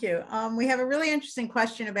 Thank you. We have a really interesting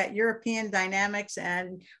question about European dynamics.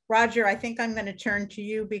 And Roger, I think I'm going to turn to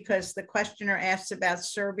you, because the questioner asks about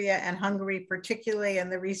Serbia and Hungary, particularly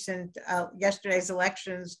in the recent yesterday's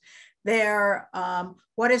elections there.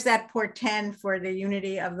 What does that portend for the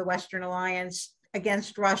unity of the Western Alliance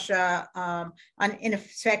against Russia, in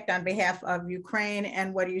effect on behalf of Ukraine,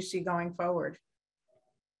 and what do you see going forward?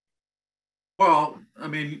 Well, I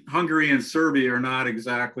mean, Hungary and Serbia are not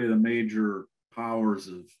exactly the major powers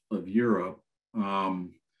of Europe.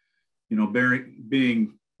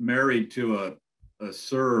 Being married to a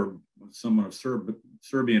Serb, someone of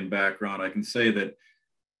Serbian background, I can say that,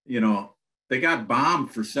 they got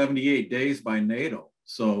bombed for 78 days by NATO.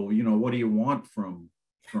 So, what do you want from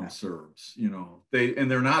Serbs?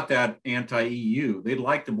 They're not that anti-EU. They'd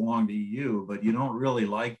like to belong to EU, but you don't really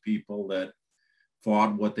like people that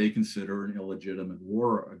fought what they consider an illegitimate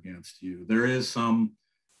war against you. There is some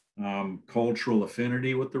cultural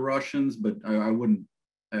affinity with the Russians, but I wouldn't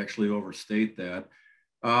actually overstate that.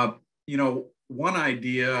 One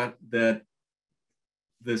idea that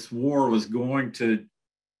this war was going to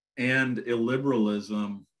end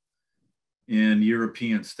illiberalism in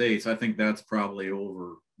European states, I think that's probably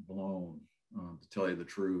overblown, to tell you the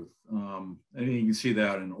truth. I mean, you can see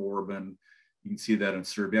that in Orban, you can see that in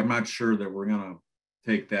Serbia. I'm not sure that we're going to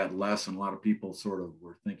take that lesson. A lot of people sort of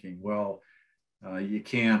were thinking, well, you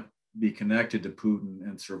can't be connected to Putin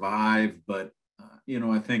and survive. But,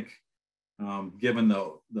 I think given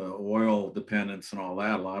the oil dependence and all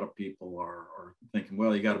that, a lot of people are thinking,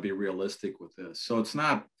 well, you got to be realistic with this. So it's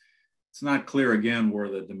not clear, again, where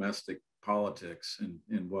the domestic politics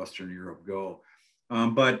in Western Europe go.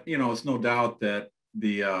 But, it's no doubt that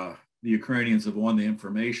the Ukrainians have won the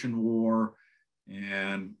information war,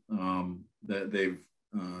 and that they've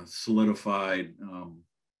solidified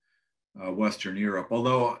Western Europe.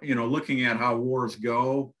 Although, looking at how wars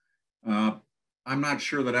go, I'm not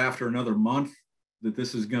sure that after another month that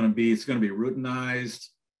it's going to be routinized.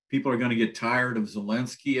 People are going to get tired of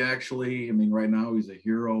Zelensky, actually. I mean, right now he's a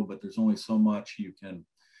hero, but there's only so much you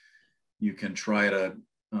can try to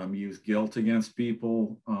use guilt against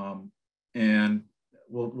people. And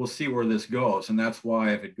we'll see where this goes. And that's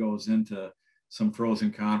why, if it goes into some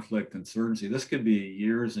frozen conflict, insurgency, this could be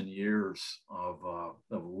years and years of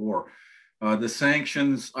war. The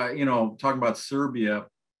sanctions, talking about Serbia,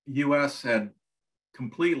 U.S. had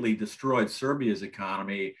completely destroyed Serbia's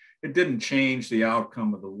economy. It didn't change the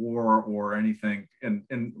outcome of the war or anything. And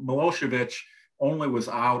Milosevic only was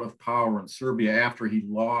out of power in Serbia after he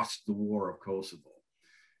lost the war of Kosovo.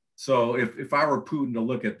 So if I were Putin to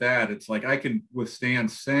look at that, it's like, I can withstand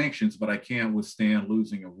sanctions, but I can't withstand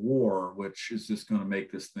losing a war, which is just going to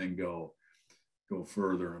make this thing go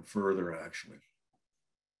further and further, actually.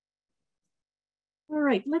 All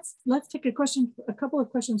right, let's take a couple of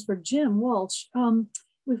questions for Jim Walsh.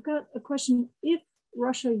 We've got a question: if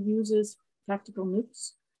Russia uses tactical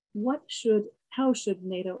nukes, how should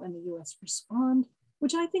NATO and the US respond?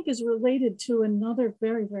 Which I think is related to another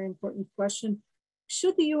very, very important question.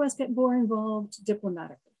 Should the US get more involved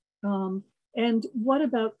diplomatically? And what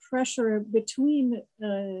about pressure between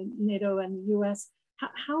NATO and the US?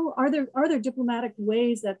 How are there diplomatic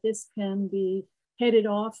ways that this can be headed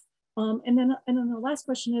off? And then the last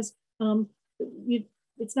question is,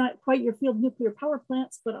 it's not quite your field, nuclear power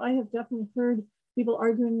plants, but I have definitely heard people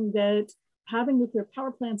arguing that having nuclear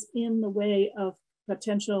power plants in the way of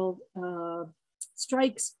potential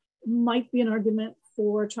strikes might be an argument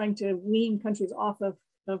for trying to wean countries off of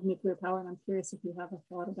nuclear power. And I'm curious if you have a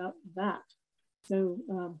thought about that. So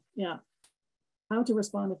yeah, how to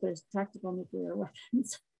respond if there's tactical nuclear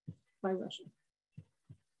weapons by Russia.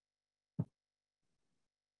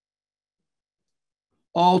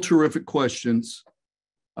 All terrific questions.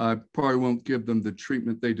 I probably won't give them the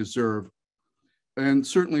treatment they deserve. And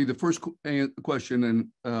certainly the first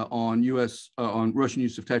question on Russian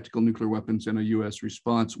use of tactical nuclear weapons and a US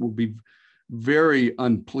response will be very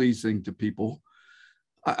unpleasing to people.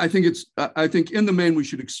 I think in the main we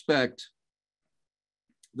should expect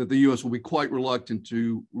that the US will be quite reluctant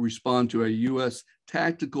to respond to a US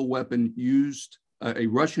tactical weapon used, a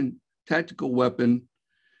Russian tactical weapon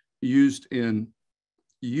used in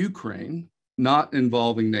Ukraine, not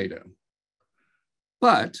involving NATO.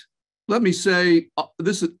 But let me say,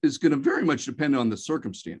 this is going to very much depend on the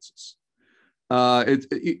circumstances.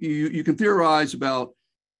 You can theorize about,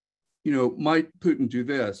 might Putin do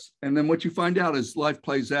this? And then what you find out as life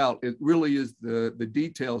plays out, it really is the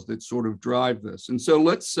details that sort of drive this. And so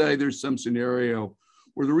let's say there's some scenario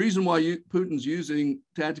where the reason why Putin's using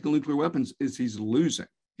tactical nuclear weapons is he's losing.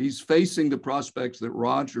 He's facing the prospects that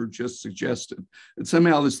Roger just suggested. And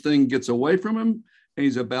somehow this thing gets away from him and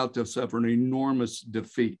he's about to suffer an enormous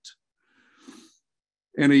defeat.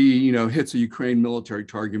 And he, hits a Ukraine military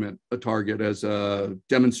target as a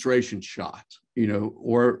demonstration shot,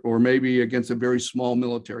 or maybe against a very small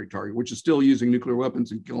military target, which is still using nuclear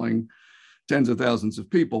weapons and killing tens of thousands of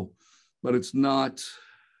people, but it's not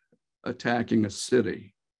attacking a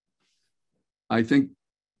city. I think,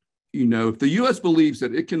 if the US believes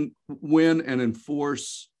that it can win and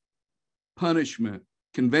enforce punishment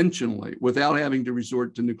conventionally without having to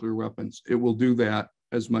resort to nuclear weapons, it will do that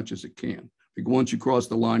as much as it can. Because once you cross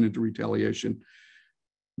the line into retaliation,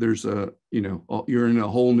 there's you're in a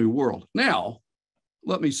whole new world. Now,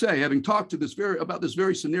 let me say, having talked about this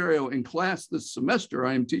very scenario in class this semester,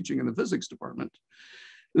 I am teaching in the physics department,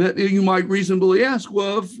 that you might reasonably ask,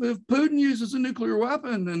 well, if Putin uses a nuclear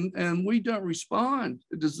weapon and we don't respond,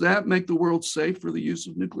 does that make the world safe for the use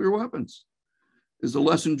of nuclear weapons? Is the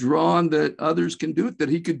lesson drawn that others can do it, that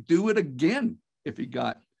he could do it again if he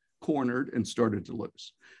got cornered and started to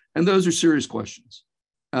lose? And those are serious questions.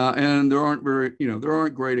 And there aren't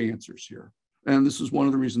great answers here. And this is one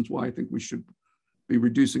of the reasons why I think we should be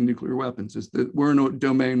reducing nuclear weapons, is that we're in a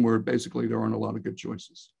domain where basically there aren't a lot of good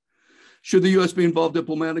choices. Should the US be involved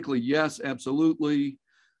diplomatically? Yes, absolutely.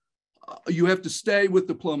 You have to stay with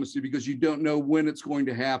diplomacy because you don't know when it's going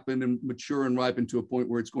to happen and mature and ripen to a point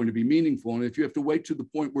where it's going to be meaningful. And if you have to wait to the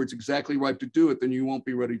point where it's exactly ripe to do it, then you won't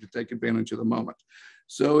be ready to take advantage of the moment.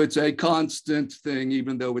 So it's a constant thing,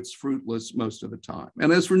 even though it's fruitless most of the time.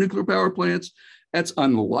 And as for nuclear power plants, that's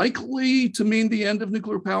unlikely to mean the end of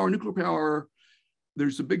nuclear power. Nuclear power,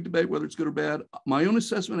 there's a big debate whether it's good or bad. My own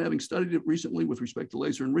assessment, having studied it recently with respect to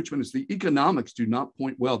laser enrichment, is the economics do not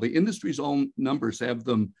point well. The industry's own numbers have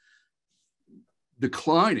them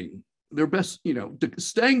declining. Their best,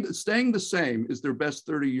 staying the same is their best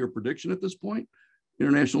 30-year prediction at this point,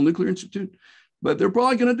 International Nuclear Institute. But they're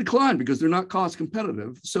probably going to decline because they're not cost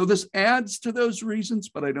competitive. So this adds to those reasons,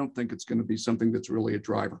 but I don't think it's going to be something that's really a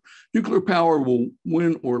driver. Nuclear power will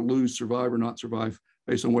win or lose, survive or not survive,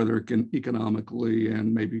 based on whether it can economically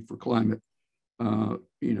and maybe for climate,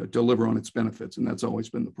 deliver on its benefits. And that's always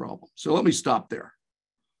been the problem. So let me stop there.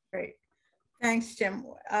 Great. Thanks, Jim.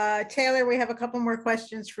 Taylor, we have a couple more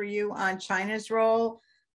questions for you on China's role.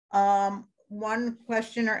 One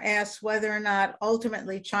questioner asks whether or not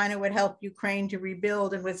ultimately China would help Ukraine to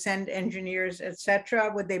rebuild and would send engineers,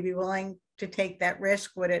 etc. Would they be willing to take that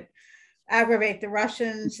risk? Would it aggravate the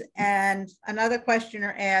Russians? And another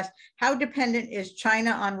questioner asked, how dependent is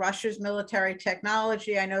China on Russia's military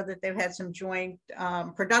technology? I know that they've had some joint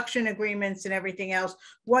production agreements and everything else.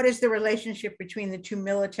 What is the relationship between the two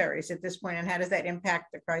militaries at this point, and how does that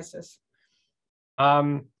impact the crisis?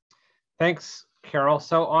 Thanks, Carol.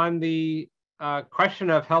 So on the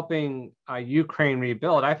question of helping Ukraine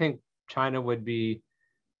rebuild, I think China would be,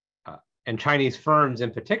 and Chinese firms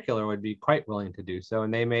in particular, would be quite willing to do so.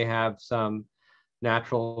 And they may have some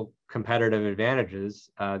natural competitive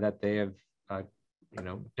advantages that they have,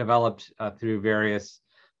 developed through various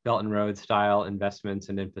Belt and Road style investments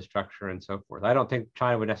in infrastructure and so forth. I don't think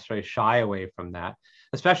China would necessarily shy away from that,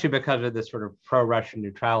 especially because of this sort of pro-Russian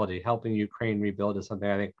neutrality. Helping Ukraine rebuild is something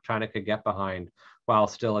I think China could get behind, while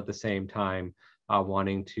still at the same time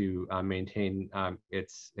wanting to maintain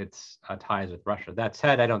its ties with Russia. That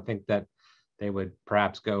said, I don't think that they would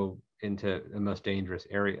perhaps go into the most dangerous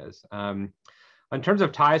areas. In terms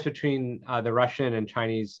of ties between the Russian and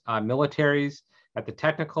Chinese militaries, at the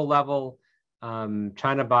technical level,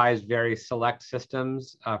 China buys very select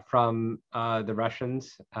systems from the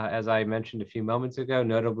Russians, as I mentioned a few moments ago,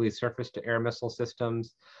 notably surface-to-air missile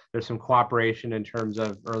systems. There's some cooperation in terms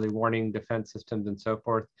of early warning defense systems and so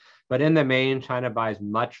forth. But in the main, China buys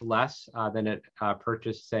much less than it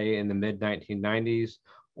purchased, say, in the mid-1990s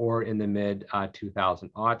or in the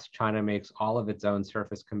mid-2000s. China makes all of its own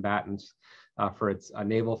surface combatants for its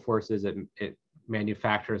naval forces. It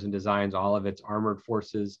manufactures and designs all of its armored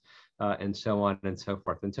forces and so on and so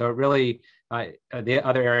forth. And so it really, the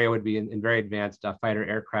other area would be in very advanced fighter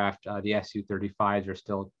aircraft. The Su-35s are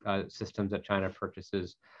still systems that China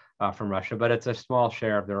purchases from Russia, but it's a small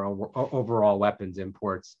share of their overall weapons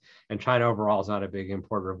imports. And China overall is not a big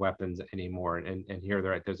importer of weapons anymore. And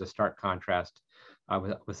here there's a stark contrast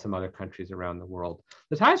with some other countries around the world.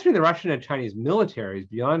 The ties between the Russian and Chinese militaries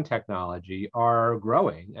beyond technology are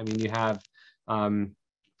growing. I mean, you have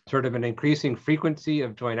sort of an increasing frequency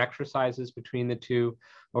of joint exercises between the two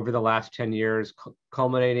over the last 10 years,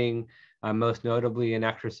 culminating most notably in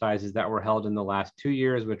exercises that were held in the last 2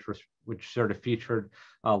 years, which sort of featured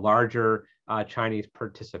larger Chinese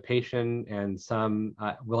participation and some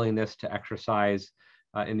willingness to exercise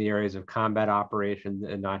in the areas of combat operations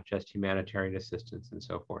and not just humanitarian assistance and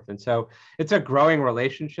so forth. And so it's a growing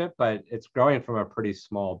relationship, but it's growing from a pretty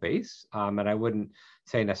small base. And I wouldn't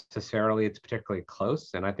say necessarily it's particularly close.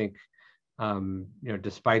 And I think,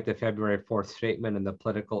 despite the February 4th statement and the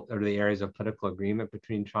political or the areas of political agreement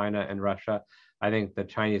between China and Russia, I think the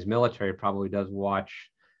Chinese military probably does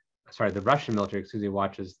the Russian military,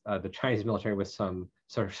 watches the Chinese military with some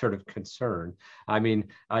sort of concern. I mean,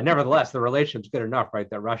 nevertheless, the relationship's good enough, right,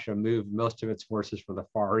 that Russia moved most of its forces from the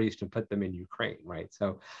Far East and put them in Ukraine, right?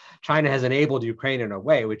 So China has enabled Ukraine in a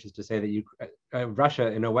way, which is to say that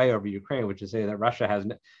Russia in a way over Ukraine, which is to say that Russia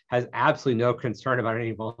has absolutely no concern about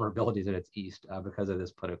any vulnerabilities in its east because of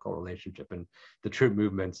this political relationship. And the troop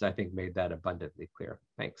movements, I think, made that abundantly clear.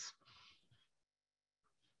 Thanks.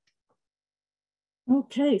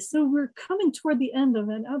 Okay, so we're coming toward the end of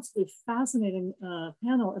an absolutely fascinating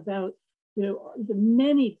panel about the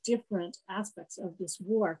many different aspects of this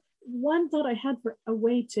war. One thought I had for a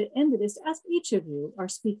way to end it is to ask each of you, our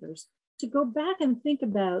speakers, to go back and think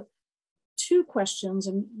about two questions,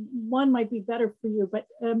 and one might be better for you, but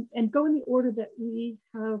and go in the order that we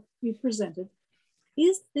presented.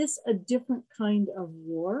 Is this a different kind of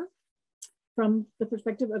war from the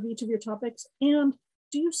perspective of each of your topics? And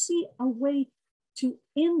do you see a way to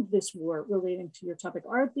end this war relating to your topic?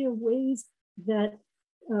 Are there ways that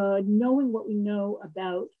knowing what we know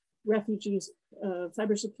about refugees,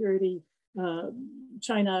 cybersecurity,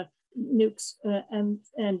 China, nukes,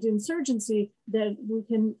 and insurgency, that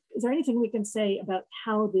is there anything we can say about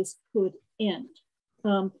how this could end?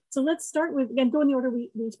 So let's start with, again, go in the order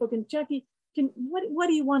we've spoken. Jackie, what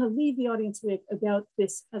do you want to leave the audience with about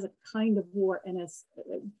this as a kind of war and as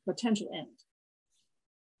a potential end?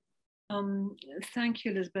 Thank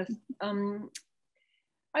you, Elizabeth.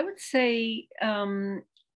 I would say, from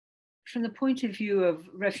the point of view of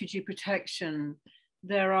refugee protection,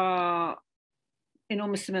 there are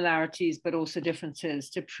enormous similarities, but also differences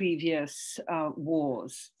to previous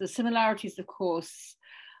wars. The similarities, of course,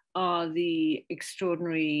 are the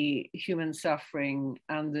extraordinary human suffering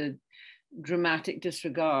and the dramatic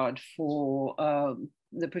disregard for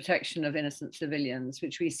the protection of innocent civilians,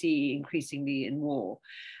 which we see increasingly in war,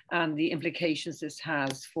 and the implications this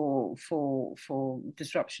has for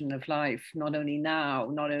disruption of life, not only now,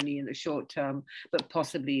 not only in the short term, but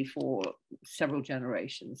possibly for several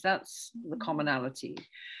generations. That's the commonality.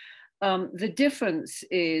 The difference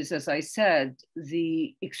is, as I said,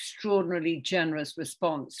 the extraordinarily generous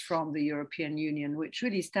response from the European Union, which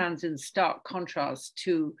really stands in stark contrast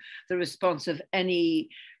to the response of any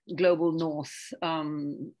global north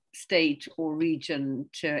state or region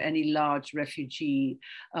to any large refugee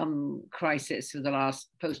crisis of the last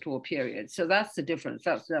post-war period. So that's the difference.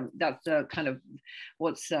 That's the kind of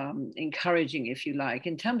what's encouraging, if you like,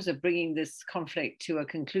 in terms of bringing this conflict to a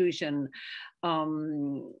conclusion.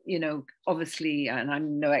 Obviously, and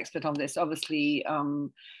I'm no expert on this, obviously,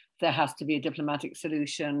 there has to be a diplomatic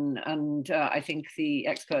solution. And I think the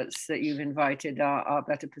experts that you've invited are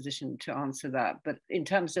better positioned to answer that. But in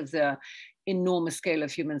terms of the enormous scale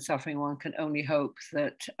of human suffering, one can only hope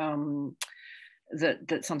that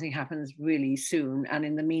that something happens really soon. And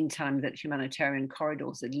in the meantime, that humanitarian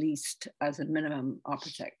corridors, at least as a minimum, are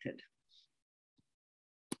protected.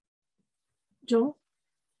 Joel?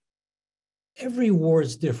 Every war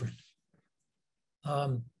is different.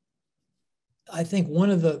 I think one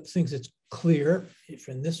of the things that's clear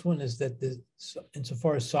from this one is that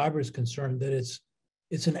insofar as cyber is concerned, that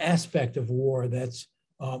it's an aspect of war that's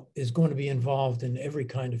is going to be involved in every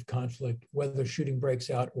kind of conflict, whether shooting breaks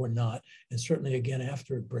out or not, and certainly again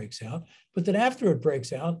after it breaks out. But that after it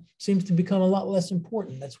breaks out seems to become a lot less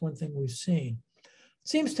important. That's one thing we've seen. It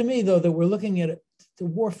seems to me, though, that we're looking at the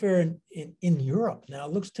warfare in Europe now.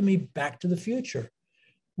 It looks to me back to the future.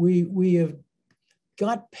 We have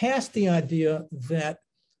got past the idea that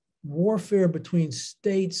warfare between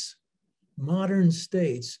states, modern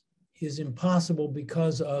states, is impossible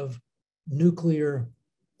because of nuclear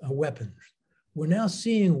weapons. We're now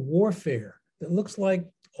seeing warfare that looks like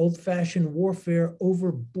old-fashioned warfare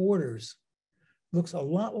over borders. Looks a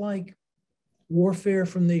lot like warfare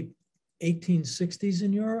from the 1860s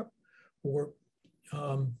in Europe or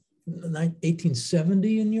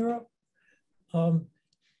 1870 in Europe. And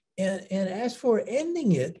as for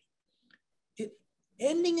ending it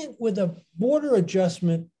with a border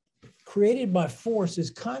adjustment created by force is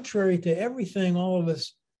contrary to everything all of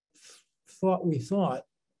us thought we thought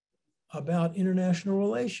about international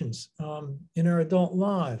relations in our adult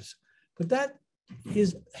lives. But that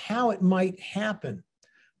is how it might happen.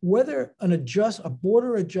 Whether a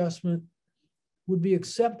border adjustment would be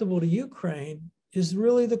acceptable to Ukraine is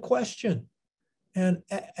really the question. And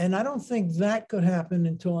I don't think that could happen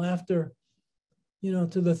until after, to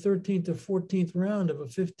the 13th or 14th round of a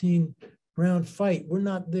 15-round fight. We're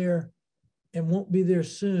not there and won't be there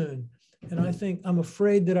soon. And I'm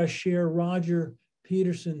afraid that I share Roger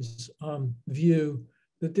Peterson's view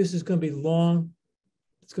that this is going to be long,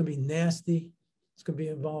 it's going to be nasty, it's going to be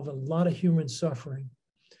involved in a lot of human suffering.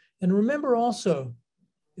 And remember also,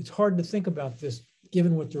 it's hard to think about this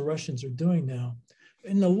given what the Russians are doing now.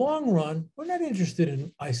 In the long run, we're not interested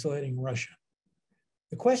in isolating Russia.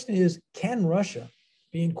 The question is, can Russia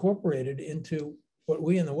be incorporated into what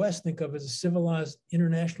we in the West think of as a civilized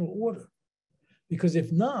international order? Because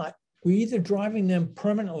if not, we're either driving them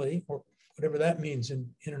permanently, or whatever that means in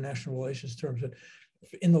international relations terms, but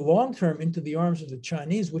in the long term into the arms of the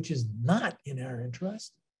Chinese, which is not in our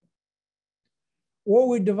interest, or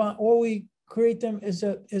we create them as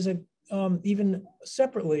a even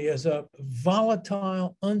separately as a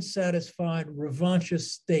volatile, unsatisfied, revanchist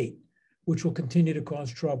state, which will continue to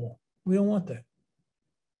cause trouble. We don't want that.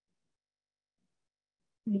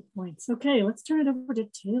 Great points. Okay, let's turn it over to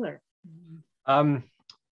Taylor.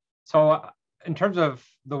 So in terms of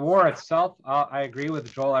the war itself, I agree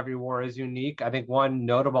with Joel, every war is unique. I think one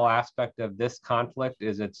notable aspect of this conflict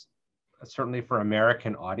is it's certainly for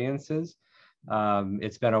American audiences.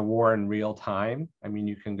 It's been a war in real time. I mean,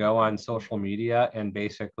 you can go on social media and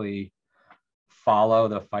basically follow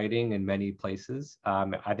the fighting in many places.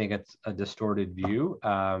 I think it's a distorted view.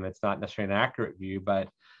 It's not necessarily an accurate view, but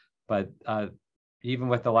even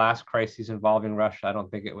with the last crises involving Russia, I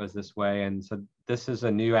don't think it was this way. And so this is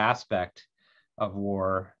a new aspect of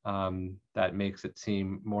war that makes it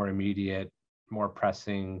seem more immediate, more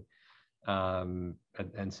pressing, and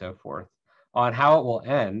so forth. On how it will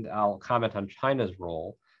end, I'll comment on China's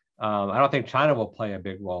role. I don't think China will play a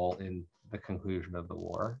big role in the conclusion of the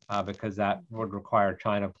war because that would require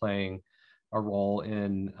China playing a role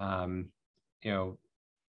in, sort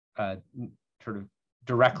of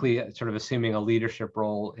directly sort of assuming a leadership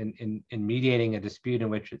role in mediating a dispute in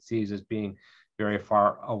which it sees as being very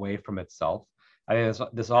far away from itself. I think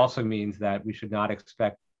this also means that we should not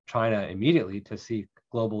expect China immediately to seek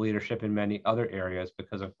global leadership in many other areas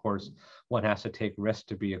because, of course, one has to take risks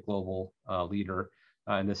to be a global leader.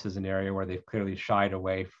 And this is an area where they've clearly shied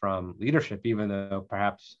away from leadership, even though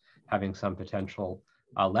perhaps having some potential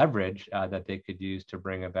leverage that they could use to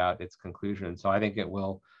bring about its conclusion. So I think it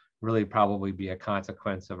will really probably be a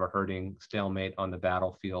consequence of a hurting stalemate on the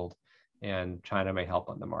battlefield, and China may help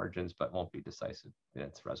on the margins, but won't be decisive in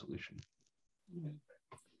its resolution.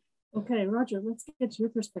 Okay, Roger, let's get your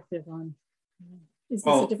perspective on.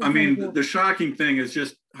 Well, I mean, the shocking thing is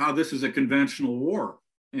just how this is a conventional war,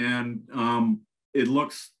 and it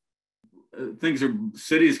looks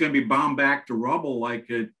cities going to be bombed back to rubble like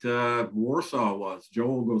Warsaw was.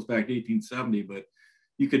 Joel goes back to 1870, but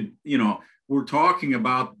you could, we're talking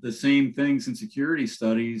about the same things in security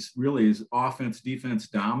studies, really, is offense, defense,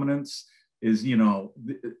 dominance, is,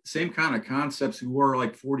 the same kind of concepts we were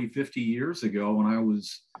like 40, 50 years ago when I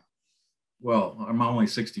was, well, I'm only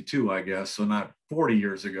 62, I guess, so not 40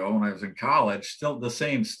 years ago when I was in college, still the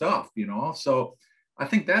same stuff, So I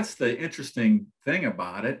think that's the interesting thing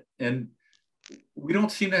about it. And we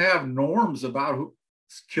don't seem to have norms about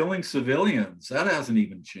killing civilians. That hasn't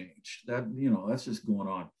even changed. That's just going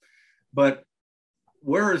on. But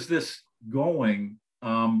where is this going?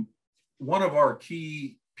 One of our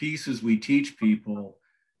key pieces we teach people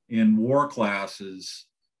in war classes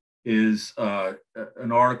is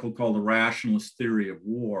an article called The Rationalist Theory of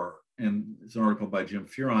War. And it's an article by Jim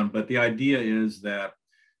Furon. But the idea is that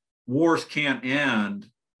wars can't end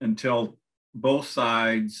until both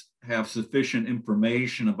sides have sufficient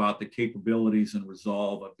information about the capabilities and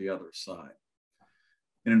resolve of the other side.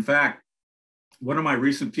 And in fact, one of my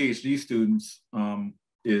recent PhD students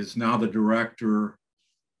is now the director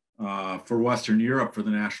for Western Europe for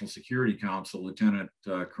the National Security Council, Lieutenant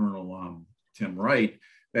Colonel Tim Wright.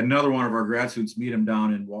 And another one of our grad students meet him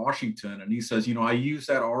down in Washington, and he says, you know, I use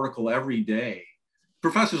that article every day.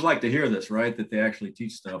 Professors like to hear this, right? That they actually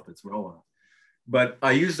teach stuff that's relevant. But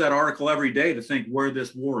I use that article every day to think where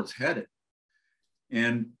this war is headed.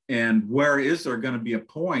 And where is there going to be a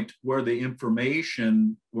point where the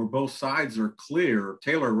information, where both sides are clear,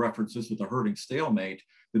 Taylor references with a herding stalemate,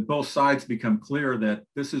 that both sides become clear that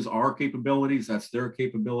this is our capabilities, that's their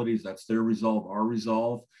capabilities, that's their resolve, our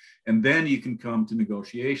resolve. And then you can come to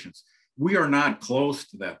negotiations. We are not close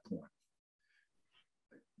to that point.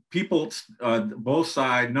 People, both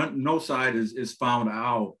sides, no side is found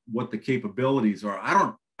out what the capabilities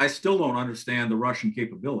are. I still don't understand the Russian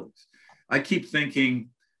capabilities. I keep thinking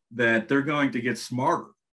that they're going to get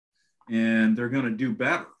smarter and they're going to do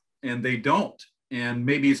better, and they don't. And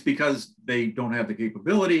maybe it's because they don't have the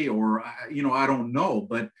capability, or, you know, I don't know,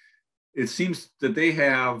 but it seems that they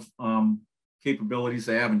have capabilities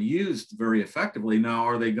they haven't used very effectively. Now,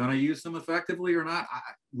 are they going to use them effectively or not?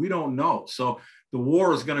 We don't know. So the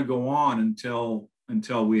war is going to go on until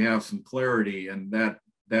we have some clarity, and that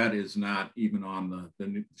is not even on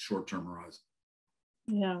the short-term horizon.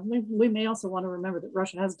 Yeah, we may also want to remember that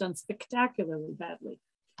Russia has done spectacularly badly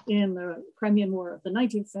in the Crimean War of the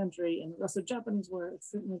 19th century and the Russo-Japanese War.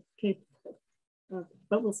 It's certainly capable,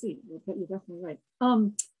 but we'll see. You're definitely right.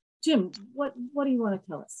 Jim, what do you want to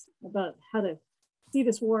tell us about how to see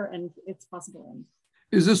this war and its possible end?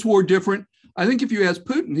 Is this war different? I think if you ask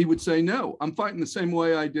Putin, he would say, no, I'm fighting the same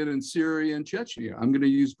way I did in Syria and Chechnya. I'm going to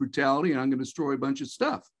use brutality and I'm going to destroy a bunch of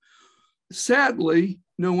stuff. Sadly,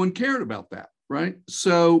 no one cared about that, right?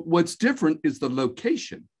 So what's different is the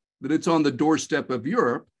location, that it's on the doorstep of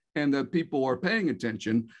Europe and that people are paying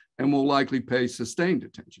attention and will likely pay sustained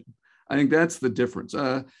attention. I think that's the difference.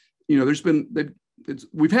 You know,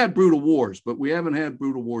 we've had brutal wars, but we haven't had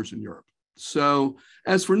brutal wars in Europe. So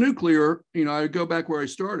as for nuclear, you know, I go back where I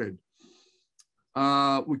started.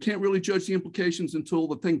 We can't really judge the implications until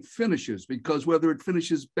the thing finishes, because whether it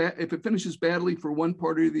finishes if it finishes badly for one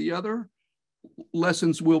party or the other,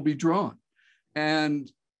 lessons will be drawn.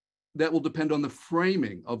 And that will depend on the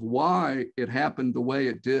framing of why it happened the way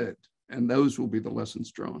it did. And those will be the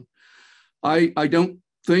lessons drawn. I don't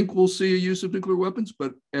think we'll see a use of nuclear weapons,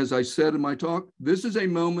 but as I said in my talk, this is a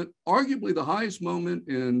moment, arguably the highest moment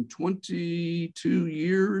in 22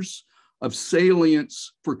 years of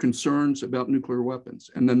salience for concerns about nuclear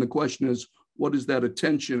weapons. And then the question is, what is that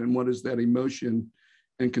attention and what is that emotion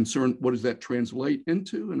and concern? What does that translate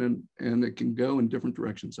into? And it can go in different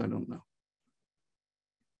directions. I don't know.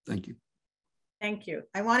 Thank you. Thank you.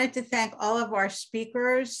 I wanted to thank all of our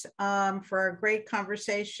speakers for a great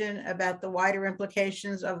conversation about the wider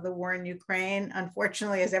implications of the war in Ukraine.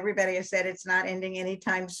 Unfortunately, as everybody has said, it's not ending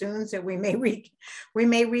anytime soon, so we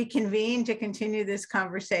may reconvene to continue this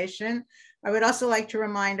conversation. I would also like to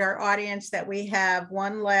remind our audience that we have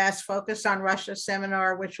one last Focus on Russia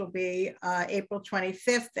seminar, which will be April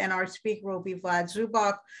 25th, and our speaker will be Vlad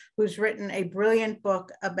Zubok, who's written a brilliant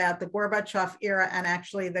book about the Gorbachev era and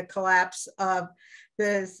actually the collapse of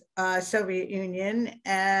the Soviet Union.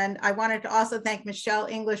 And I wanted to also thank Michelle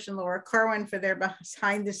English and Laura Kerwin for their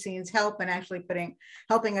behind-the-scenes help and actually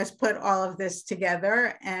helping us put all of this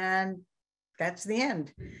together. And that's the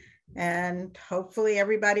end. And hopefully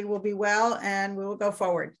everybody will be well and we will go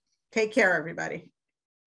forward. Take care, everybody.